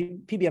รงนี้เลย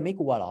พี่เบียร์ไม่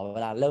กลัวหรอเว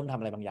ลาเริ่มทำ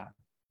อะไรบางอย่าง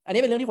อัน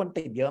นี้เป็นเรื่องที่คน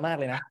ติดเยอะมาก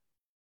เลยนะ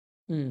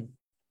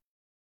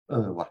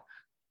ว่ะ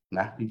น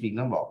ะจริงๆ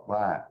ต้องบอกว่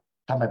า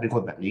ทำไมเป็นค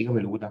นแบบนี้ก็ไ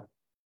ม่รู้นะ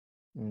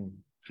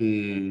คื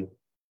อ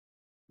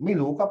ไม่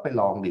รู้ก็ไป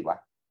ลองดิวะ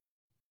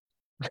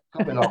ก็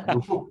ไปลองดู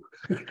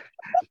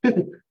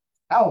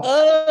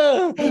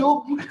ไม่รู้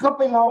ก็ไ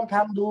ปลองท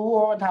ำดู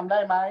ว่าทำได้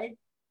ไหม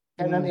แ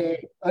ค่นั้นเอง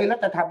แล้ว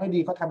จะทำให้ดี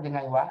เขาทำยังไง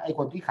วะไอ้ค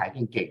นที่ขาย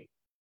เก่ง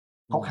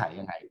ๆเขาขาย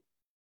ยังไง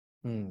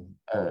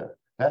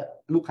แล้ว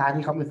ลูกค้า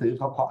ที่เขาไม่ซื้อเ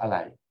ขาเพราะอะไร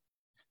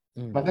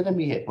มันก็จะ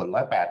มีเหตุผล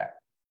108อ่ะ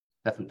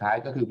แต่สุดท้าย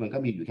ก็คือมันก็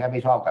มีอยู่แค่ไ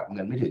ม่ชอบกับเ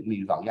งินไม่ถึงมี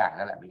อยู่2 อย่าง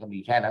นั่นแหละมันก็มี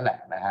แค่นั้นแหละ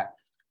นะฮะ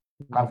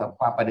ค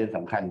วามประเด็นส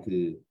ำคัญคื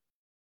อ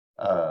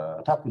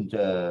ถ้าคุณเจ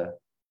อ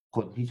ค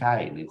นที่ใช่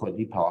หรือคน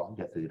ที่พร้อมที่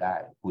จะซื้อได้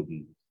คุณ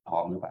พร้อ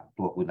มหรือเปล่า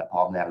ตัวคุณพร้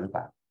อมแล้วหรือเป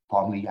ล่าพร้อ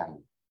มหรือยัง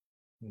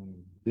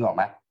นึกออกไ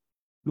หม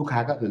ลูกค้า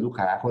ก็คือลูก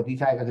ค้าคนที่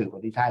ใช่ก็คือค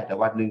นที่ใช่แต่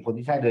วันหนึ่งคน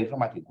ที่ใช่เดินเข้า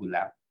มาถึงคุณแ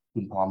ล้วคุ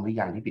ณพร้อมหรือ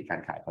ยังที่ปิดกา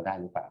รขายเขาได้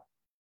หรือเปล่า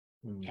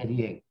แค่นี้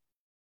เอง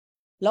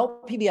แล้ว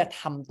พี่เบียร์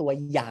ทำตัว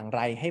อย่างไ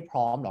รให้พ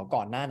ร้อมหรอ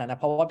ก่อนหน้านั้นนะ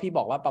เพราะว่าพี่บ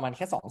อกว่าประมาณแ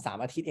ค่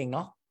2-3 อาทิตย์เองเน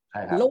าะใ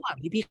ช่ครับระหว่าง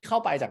ที่พี่เข้า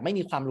ไปจากไม่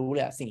มีความรู้เล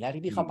ยสิ่งแรก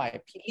ที่พี่เข้าไป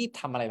พี่รีบ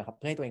ทำอะไรหรอครับเ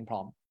พื่อให้ตัวเองพร้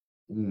อม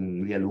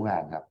เรียนรู้งา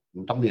นครับ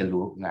ต้องเรียน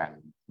รู้งาน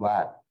ว่า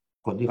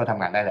คนที่เขาท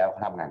ำงานได้แล้วเข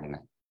าทำงานยังไง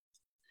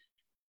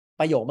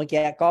ประโยคเมื่อ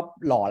กี้ก็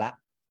หล่อละ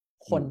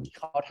คนที่เ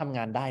ขาทำง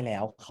านได้แล้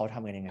วเขาท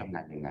ำงานยัง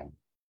ไง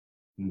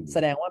แส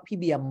ดงว่าพี่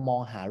เบียร์มอ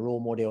งหาโร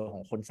โมเดลข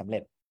องคนสำเร็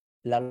จ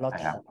แล้วเรา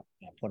ทำแ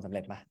บบคนสำเ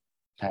ร็จมา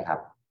ใช่ครับ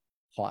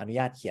ขออนุ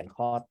ญาตเขียน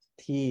ข้อ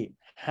ที่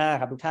5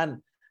ครับทุกท่าน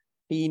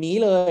ปีนี้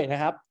เลยน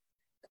ะครับ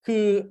คื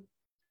อ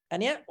อัน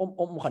เนี้ย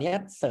ขออนุญา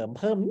ตเสริม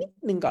เพิ่มนิด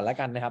นึงก่อนแล้ว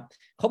กันนะครับ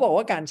เขาบอก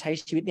ว่าการใช้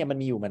ชีวิตเนี่ยมัน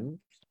มีอยู่เหมือน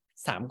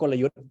3 กล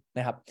ยุทธ์น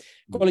ะครับ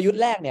กลยุท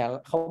ธ์แรกเนี่ย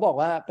เขาบอก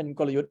ว่าเป็น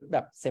กลยุทธ์แบ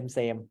บเซ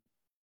ม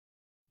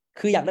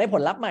คืออยากได้ผ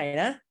ลลัพธ์ใหม่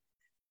นะ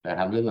แต่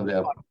ทำเรื่องเดิ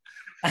ม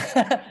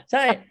ใ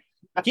ช่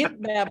คิด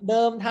แบบเ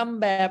ดิมท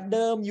ำแบบเ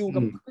ดิมอยู่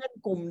กับเพื่อน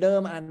กลุ่มเดิ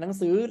มอ่านหนัง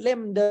สือเล่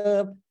มเดิ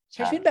มใ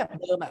ช้ชีวิตแบบ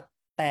เดิมอ่ะ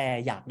แต่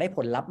อยากได้ผ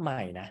ลลัพธ์ให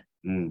ม่นะ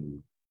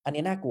อัน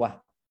นี้น่ากลัว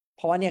เ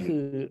พราะว่าเนี่ยคื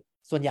อ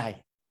ส่วนใหญ่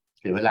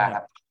เสียเวลาค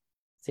รับ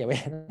เสียเว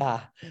ลา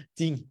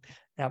จริง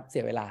นะครับเสี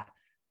ยเวลา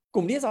ก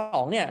ลุ่มที่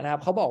2เนี่ยนะครั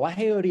บเขาบอกว่าใ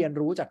ห้เรียน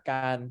รู้จากก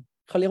าร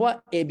เขาเรียกว่า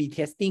A/B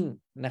testing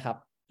นะครับ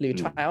หรือ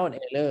trial and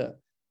error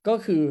ก็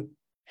คือ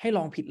ให้ล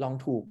องผิดลอง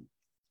ถูก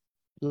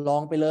ลอ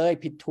งไปเลย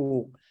ผิดถู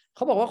กเข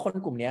าบอกว่าคน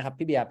กลุ่มนี้ครับ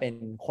พี่เบียร์เป็น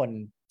คน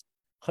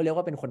เขาเรียก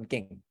ว่าเป็นคนเ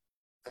ก่ง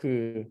คื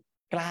อ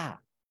ก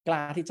ล้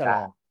าที่จะล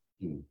อง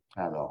ก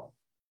ล้าลอง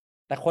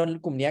แต่คน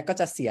กลุ่มนี้ก็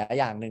จะเสีย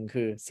อย่างหนึ่ง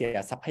คือเสีย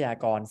ทรัพยา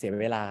กรเสีย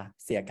เวลา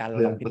เสียการ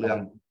ลองผิดลอง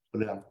เป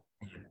ลือง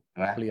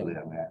นะ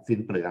สิ้น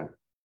เปลือง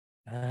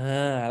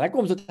และก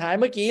ลุ่มสุดท้าย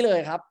เมื่อกี้เลย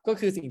ครับก็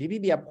คือสิ่งที่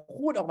พี่เบียร์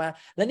พูดออกมา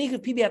และนี่คื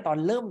อพี่เบียร์ตอน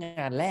เริ่มง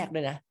านแรกด้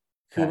วยนะ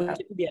คือเมื่อ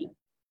กี้พี่เบียร์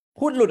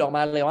พูดหลุดออกม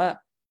าเลยว่า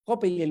ก็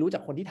ไปเรียนรู้จา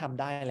กคนที่ท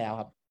ำได้แล้ว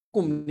ครับก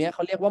ลุ่มนี้เข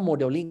าเรียกว่าโม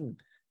เดลลิ่ง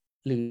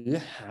หรือ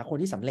หาคน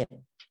ที่สำเร็จ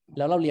แ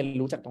ล้วเราเรียน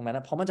รู้จากตรงนั้นน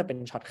ะเพราะมันจะเป็น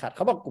ช็อตคัทเข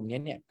าบอกกลุ่มนี้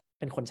เนี่ย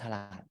เป็นคนฉล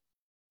าด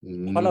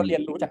เพราะเราเรีย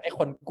นรู้จากไอ้ค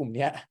นกลุ่ม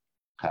นี้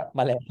ม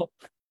าแล้ว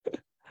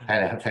ใช่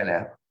แล้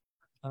ว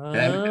จะ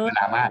ได้ไม่เสียเว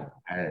ลามาก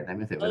ได้ไ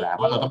ม่เสียเวลาเ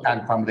พราะเราต้องการ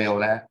ความเร็ว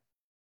แล้ว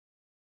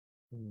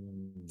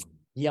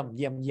เยี่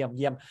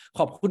ยมข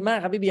อบคุณมาก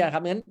ครับพี่เบียร์ครั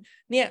บงั้น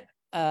เนี่ย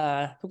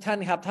ทุกท่าน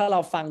ครับถ้าเรา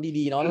ฟัง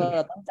ดีๆเนาะเ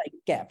ราตั้งใจ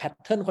แกะแพท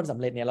เทิร์นคนสำ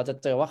เร็จเนี่ยเราจะ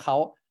เจอว่าเขา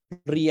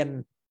เรียน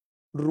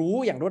รู้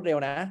อย่างรวดเร็ว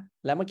นะ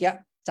และเมื่อกี้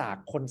จาก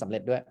คนสำเร็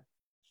จด้วย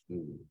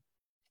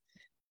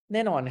แ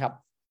น่นอนครับ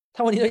ถ้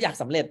าวันนี้เราอยาก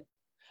สำเร็จ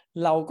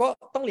เราก็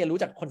ต้องเรียนรู้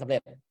จากคนสำเร็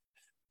จ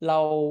เรา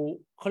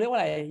เขาเรียกว่าอ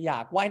ะไรอยา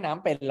กว่ายน้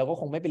ำเป็นเราก็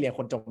คงไม่ไปเรียนค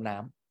นจมน้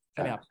ำใช่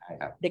ไหมครับ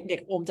เด็ก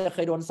ๆโอมจะเค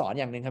ยโดนสอน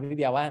อย่างหนึ่งครับพี่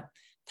เบียร์ว่า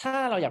ถ้า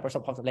เราอยากประส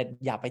บความสำเร็จ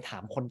อย่าไปถา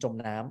มคนจม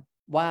น้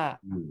ำว่า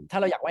ถ้า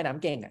เราอยากว่ายน้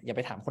ำเก่งอย่าไ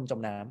ปถามคนจ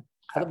มน้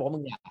ำเขาจะบอกว่ามึ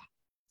งอยาก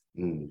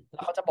แ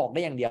ล้วเขาจะบอกได้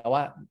อย่างเดียวว่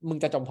ามึง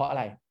จะจมเพราะอะ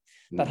ไร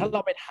แต่ถ้าเร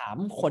าไปถาม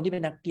คนที่เป็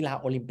นนักกีฬา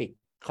โอลิมปิก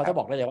เขาจะบ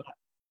อกได้เลยว่า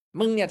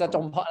มึงเนี่ยจะจ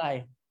มเพราะอะไร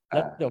แล้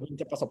วเดี๋ยวมึง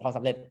จะประสบความส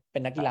ำเร็จเป็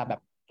นนักกีฬาแบบ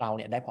เราเ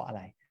นี่ยได้เพราะอะไ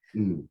ร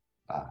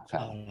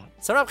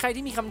สำหรับใคร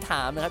ที่มีคำถ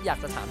ามนะครับอยาก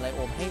จะถามอะไรโอ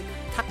มให้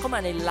ทักเข้ามา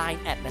ใน Line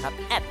แอดนะครับ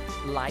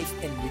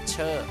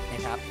 @lifeenricher น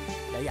ะครับ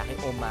แล้วอยากให้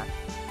โอมมา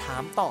ถา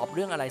มตอบเ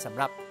รื่องอะไรสำ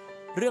หรับ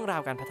เรื่องรา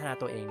วการพัฒนา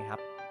ตัวเองนะครับ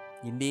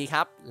ยินดีค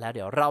รับแล้วเ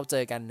ดี๋ยวเราเจ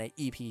อกันใน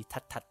EP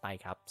ถัดๆไป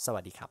ครับสวั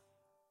สดีครับ